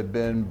that have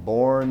been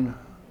born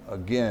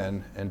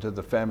again into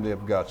the family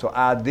of God. So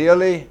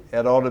ideally,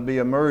 it ought to be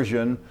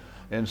immersion.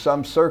 In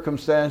some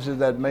circumstances,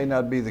 that may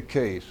not be the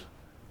case.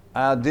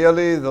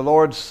 Ideally, the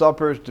Lord's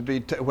Supper is to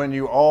be when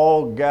you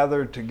all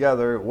gather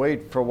together,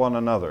 wait for one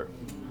another.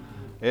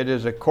 It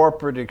is a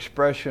corporate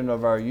expression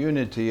of our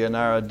unity and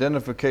our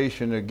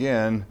identification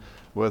again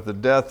with the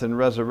death and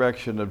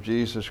resurrection of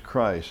Jesus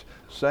Christ.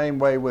 Same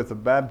way with the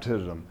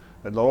baptism.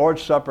 The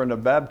Lord's Supper and the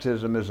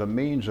baptism is a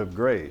means of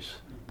grace,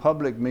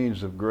 public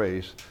means of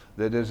grace,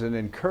 that is an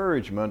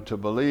encouragement to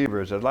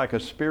believers. It's like a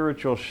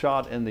spiritual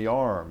shot in the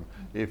arm,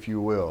 if you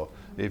will.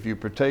 If you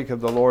partake of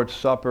the Lord's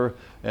Supper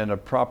in a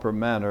proper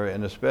manner,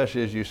 and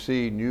especially as you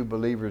see new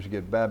believers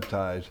get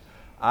baptized,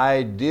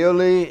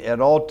 ideally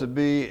it ought to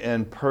be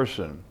in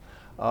person.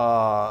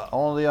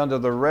 Only under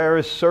the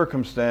rarest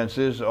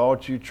circumstances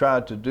ought you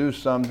try to do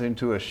something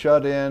to a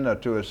shut-in or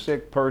to a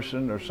sick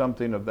person or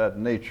something of that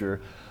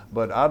nature.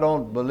 But I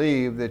don't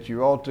believe that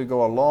you ought to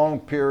go a long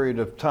period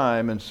of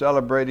time in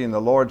celebrating the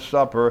Lord's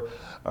Supper.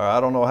 I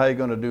don't know how you're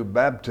going to do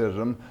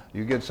baptism.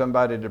 You get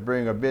somebody to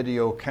bring a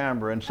video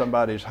camera in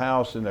somebody's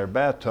house in their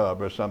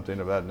bathtub or something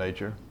of that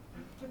nature.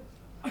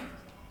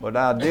 But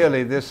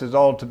ideally, this is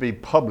all to be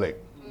public.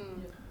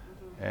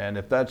 And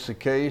if that's the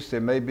case, it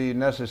may be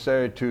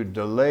necessary to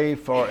delay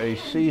for a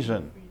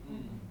season.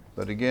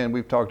 But again,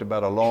 we've talked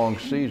about a long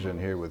season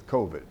here with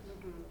COVID.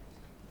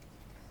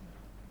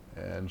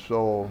 And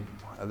so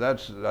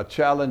that's a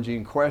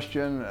challenging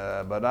question,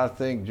 but I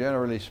think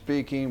generally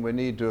speaking, we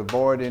need to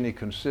avoid any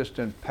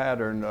consistent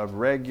pattern of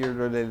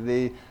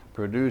regularly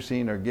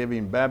producing or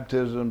giving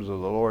baptisms of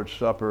the Lord's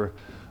Supper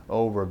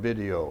over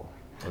video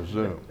or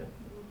Zoom.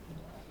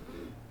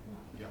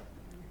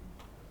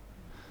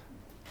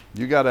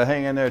 You got to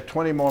hang in there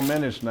 20 more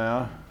minutes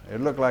now.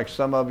 It looked like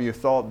some of you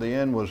thought the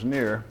end was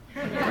near.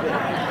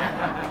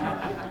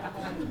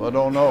 But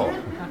don't know.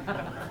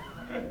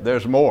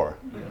 There's more.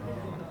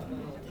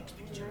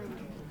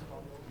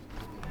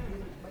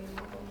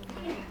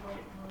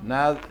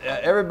 Now,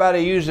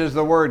 everybody uses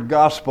the word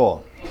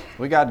gospel.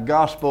 We got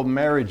gospel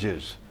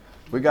marriages.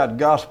 We got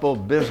gospel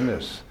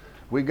business.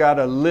 We got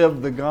to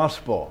live the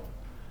gospel.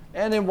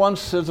 And in one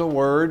sense of the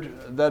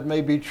word, that may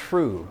be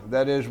true.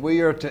 That is,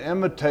 we are to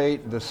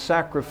imitate the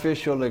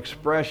sacrificial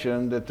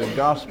expression that the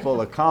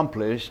gospel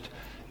accomplished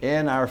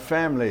in our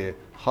family.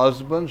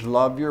 Husbands,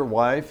 love your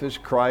wife as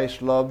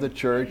Christ loved the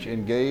church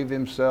and gave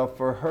himself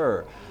for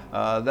her.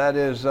 That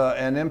is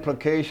an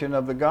implication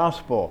of the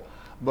gospel.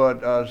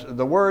 But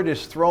the word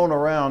is thrown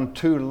around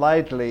too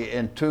lightly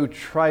and too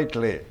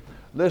tritely.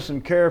 Listen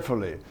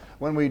carefully.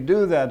 When we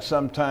do that,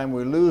 sometimes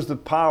we lose the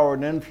power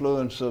and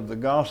influence of the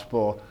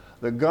gospel.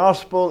 The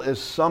gospel is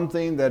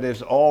something that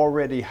has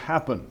already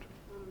happened.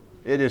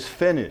 It is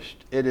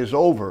finished. It is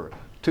over.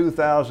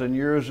 2,000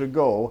 years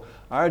ago,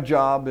 our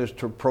job is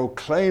to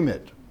proclaim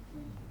it.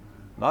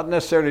 Not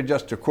necessarily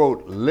just to,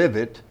 quote, live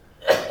it.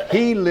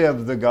 He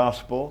lived the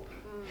gospel.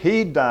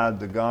 He died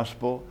the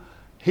gospel.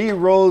 He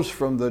rose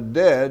from the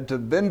dead to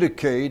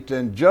vindicate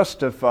and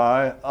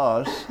justify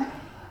us.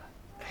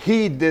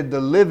 He did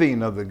the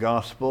living of the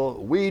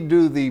gospel. We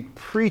do the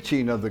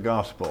preaching of the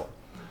gospel.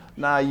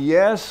 Now,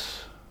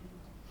 yes,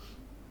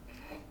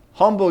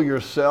 humble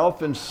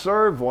yourself and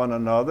serve one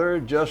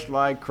another just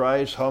like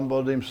Christ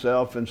humbled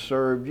himself and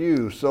served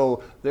you.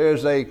 So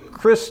there's a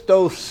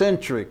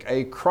Christocentric,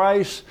 a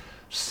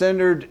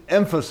Christ-centered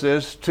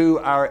emphasis to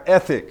our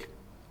ethic,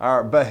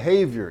 our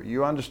behavior.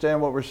 You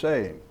understand what we're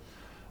saying?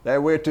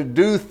 That we're to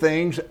do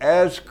things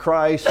as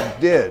Christ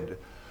did.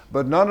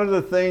 But none of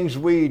the things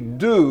we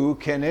do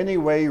can in any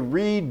way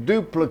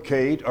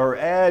reduplicate or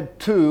add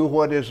to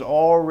what is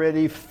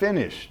already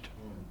finished.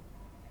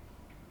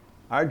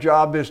 Our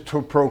job is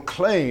to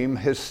proclaim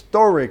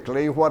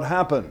historically what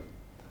happened.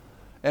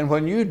 And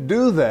when you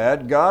do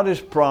that, God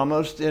has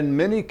promised in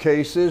many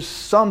cases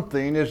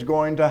something is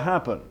going to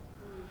happen.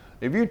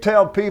 If you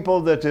tell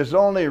people that there's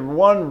only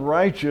one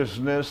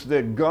righteousness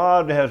that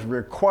God has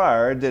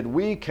required that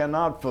we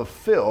cannot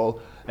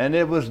fulfill, and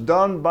it was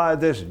done by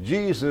this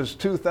Jesus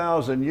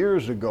 2,000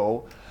 years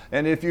ago,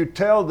 and if you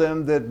tell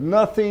them that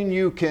nothing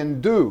you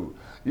can do,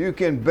 you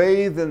can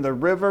bathe in the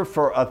river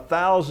for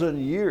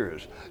 1,000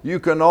 years, you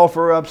can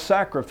offer up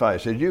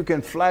sacrifices, you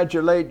can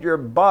flagellate your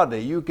body,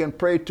 you can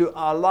pray to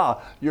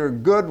Allah, your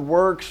good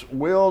works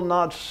will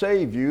not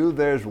save you.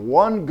 There's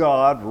one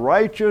God,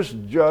 righteous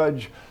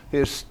judge.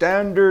 His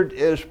standard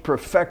is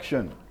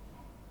perfection.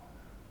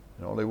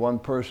 And only one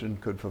person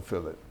could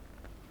fulfill it.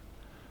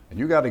 And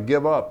you got to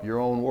give up your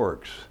own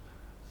works.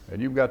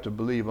 And you've got to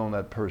believe on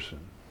that person.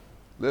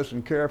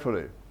 Listen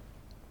carefully.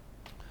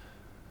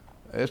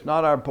 It's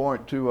not our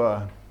point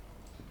to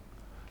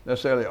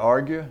necessarily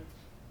argue,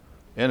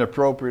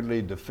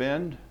 inappropriately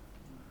defend,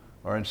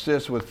 or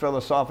insist with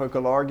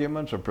philosophical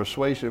arguments or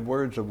persuasive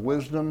words of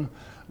wisdom.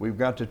 We've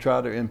got to try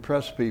to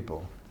impress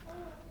people.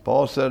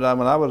 Paul said,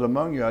 when I was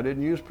among you, I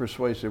didn't use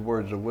persuasive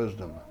words of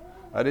wisdom.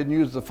 I didn't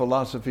use the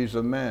philosophies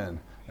of man.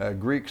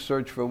 Greeks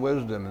search for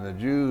wisdom, and the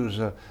Jews,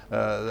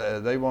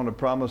 they want to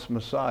promise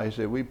Messiah. He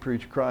said, we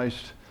preach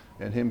Christ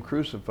and him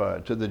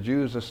crucified. To the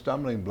Jews, a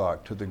stumbling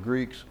block. To the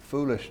Greeks,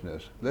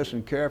 foolishness.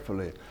 Listen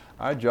carefully.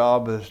 Our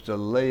job is to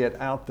lay it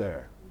out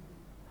there.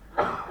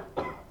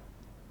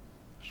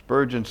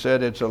 Spurgeon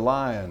said, it's a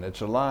lion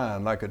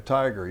like a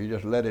tiger. You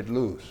just let it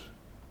loose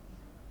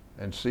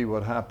and see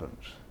what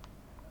happens.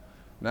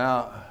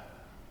 Now,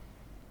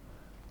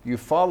 you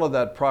follow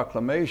that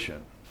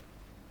proclamation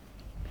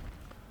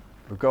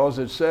because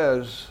it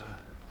says,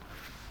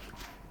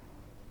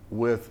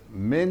 with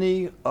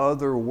many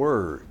other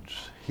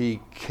words,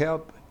 he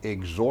kept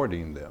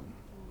exhorting them.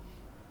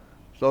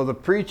 So the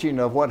preaching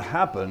of what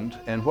happened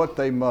and what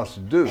they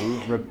must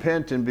do,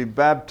 repent and be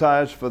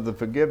baptized for the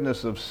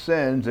forgiveness of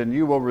sins, and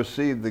you will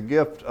receive the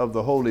gift of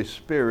the Holy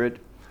Spirit.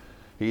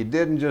 He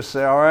didn't just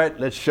say, all right,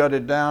 let's shut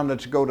it down,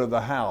 let's go to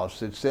the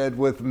house. It said,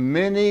 with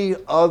many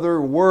other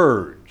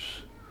words,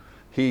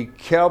 he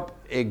kept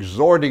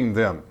exhorting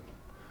them.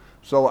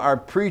 So our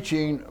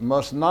preaching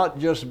must not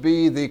just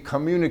be the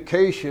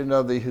communication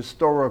of the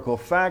historical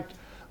fact,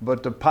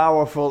 but the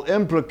powerful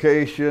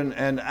implication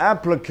and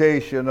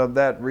application of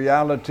that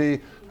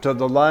reality to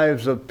the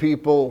lives of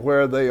people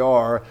where they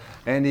are.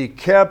 And he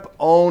kept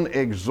on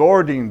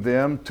exhorting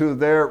them to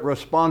their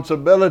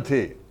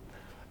responsibility.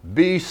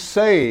 Be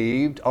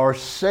saved, or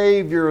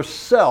save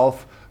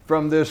yourself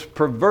from this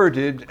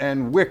perverted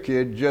and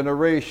wicked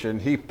generation.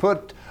 He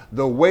put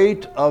the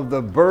weight of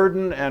the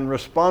burden and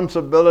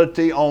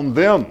responsibility on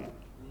them.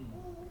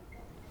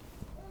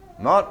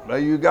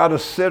 Not you got to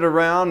sit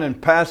around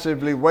and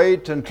passively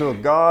wait until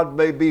God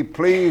may be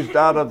pleased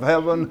out of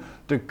heaven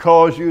to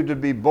cause you to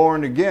be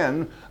born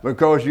again,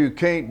 because you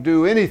can't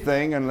do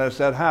anything unless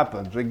that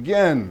happens.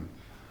 Again,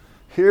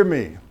 hear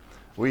me.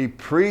 We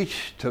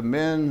preach to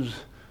men's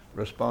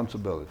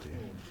responsibility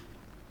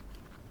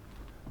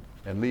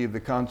and leave the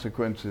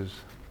consequences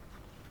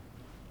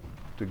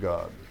to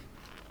God.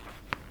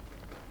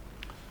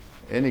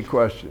 Any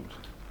questions?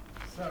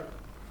 Sir,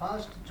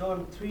 1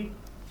 John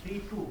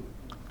 3:2.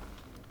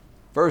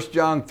 1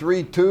 John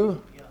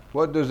 3:2? Yeah.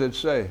 What does it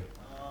say?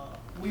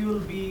 We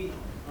will be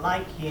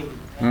like him,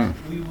 and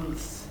we will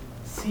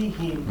see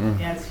him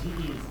as he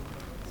is.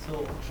 So So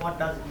what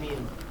does it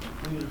mean?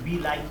 We will be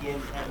like him,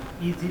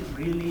 and is it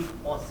really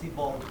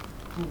possible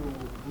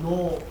to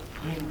know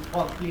him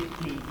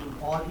completely in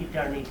all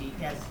eternity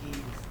as he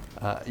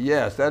is?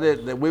 Yes,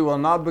 that we will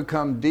not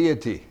become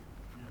deity,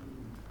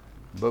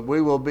 but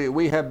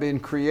we have been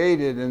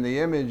created in the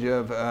image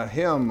of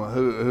him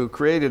who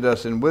created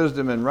us in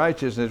wisdom and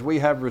righteousness. We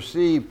have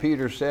received,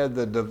 Peter said,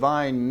 the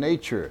divine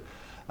nature.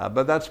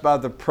 But that's by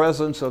the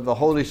presence of the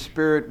Holy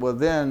Spirit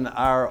within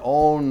our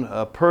own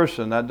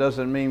person. That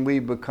doesn't mean we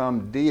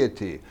become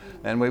deity.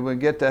 And when we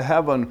get to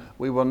heaven,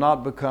 we will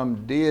not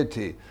become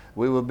deity.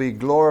 We will be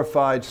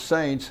glorified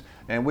saints,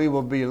 and we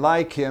will be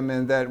like him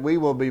in that we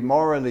will be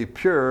morally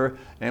pure,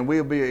 and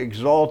we'll be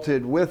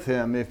exalted with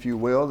him, if you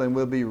will, and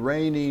we'll be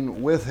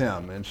reigning with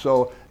him. And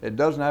so it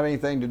doesn't have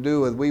anything to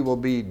do with we will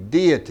be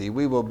deity.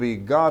 We will be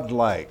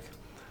godlike.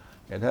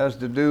 It has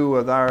to do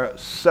with our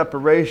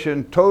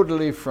separation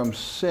totally from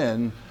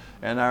sin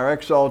and our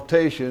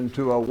exaltation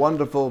to a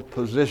wonderful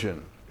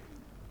position.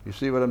 You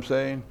see what I'm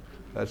saying?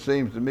 That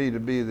seems to me to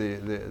be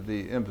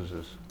the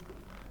emphasis.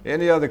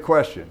 Any other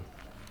question?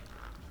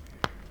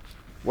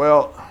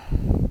 Well,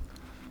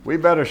 we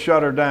better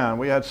shut her down.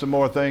 We had some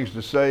more things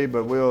to say,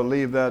 but we'll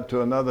leave that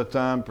to another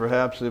time,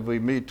 perhaps if we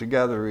meet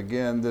together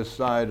again this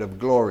side of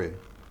glory.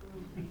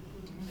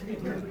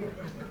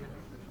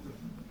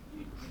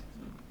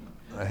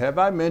 Have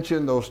I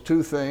mentioned those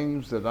two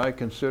things that I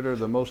consider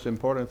the most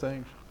important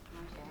things?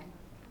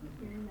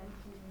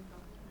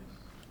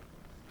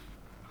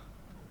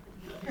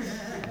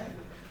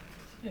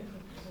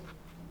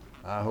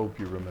 I hope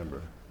you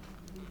remember.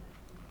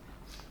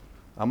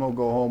 I'm going to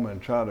go home and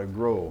try to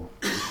grow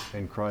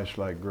in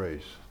Christ-like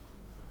grace.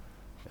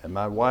 And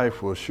my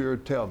wife will sure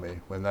tell me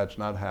when that's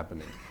not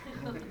happening.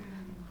 And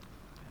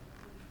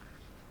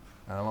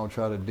I'm going to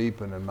try to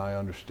deepen in my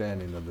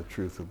understanding of the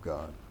truth of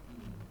God.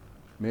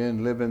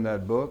 Men, live in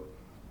that book.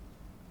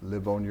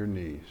 Live on your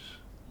knees.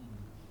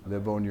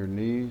 Live on your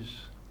knees.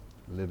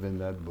 Live in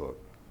that book.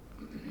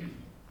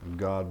 And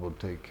God will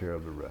take care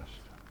of the rest.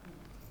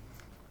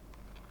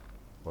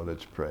 Well,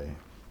 let's pray.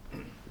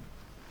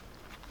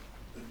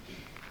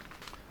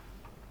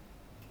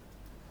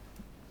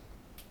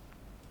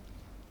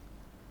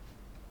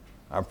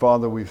 Our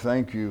Father, we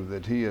thank you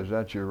that he is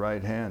at your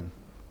right hand.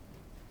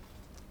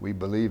 We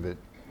believe it.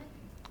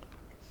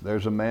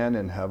 There's a man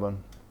in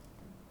heaven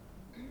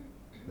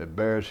that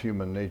bears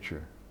human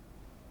nature,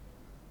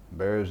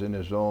 bears in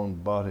his own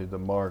body the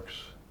marks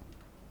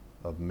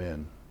of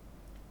men.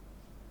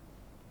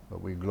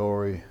 But we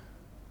glory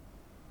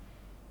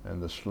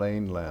in the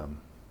slain Lamb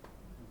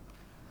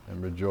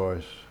and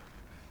rejoice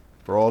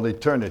for all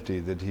eternity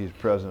that he's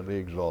presently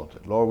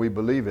exalted. Lord, we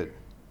believe it.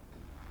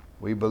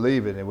 We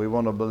believe it, and we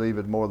want to believe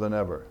it more than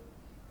ever.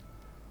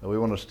 And we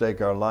want to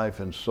stake our life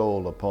and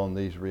soul upon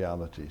these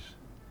realities.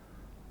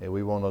 And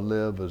we want to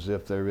live as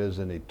if there is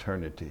an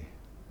eternity.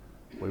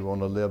 We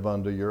want to live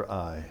under your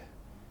eye.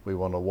 We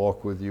want to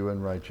walk with you in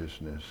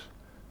righteousness.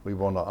 We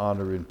want to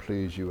honor and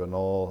please you in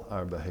all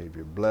our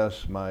behavior.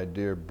 Bless my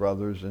dear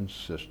brothers and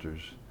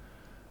sisters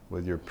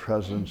with your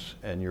presence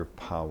and your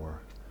power.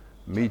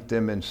 Meet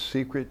them in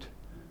secret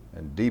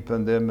and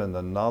deepen them in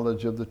the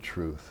knowledge of the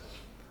truth,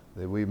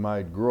 that we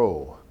might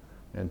grow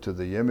into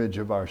the image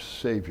of our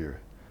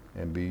Savior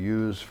and be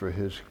used for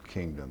his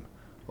kingdom.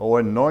 Oh,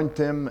 anoint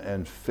them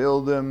and fill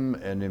them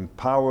and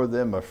empower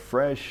them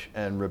afresh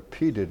and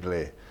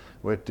repeatedly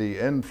with the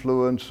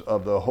influence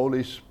of the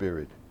Holy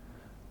Spirit,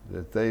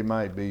 that they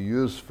might be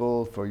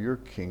useful for your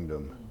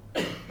kingdom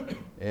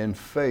in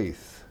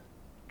faith,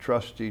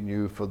 trusting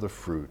you for the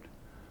fruit.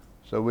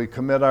 So we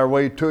commit our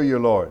way to you,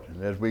 Lord.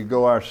 And as we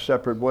go our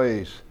separate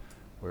ways,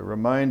 we're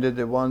reminded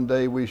that one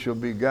day we shall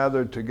be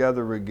gathered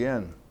together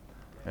again.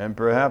 And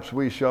perhaps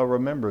we shall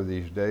remember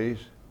these days.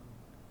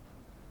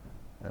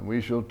 And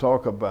we shall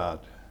talk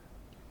about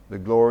the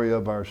glory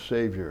of our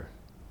Savior,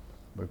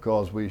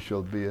 because we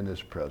shall be in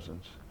his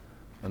presence.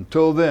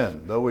 Until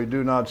then, though we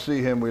do not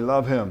see him, we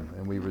love him,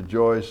 and we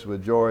rejoice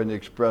with joy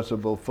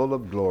inexpressible, full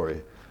of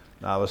glory.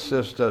 Now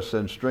assist us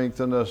and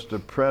strengthen us to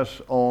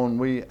press on,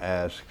 we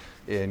ask,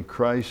 in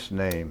Christ's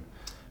name.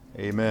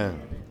 Amen.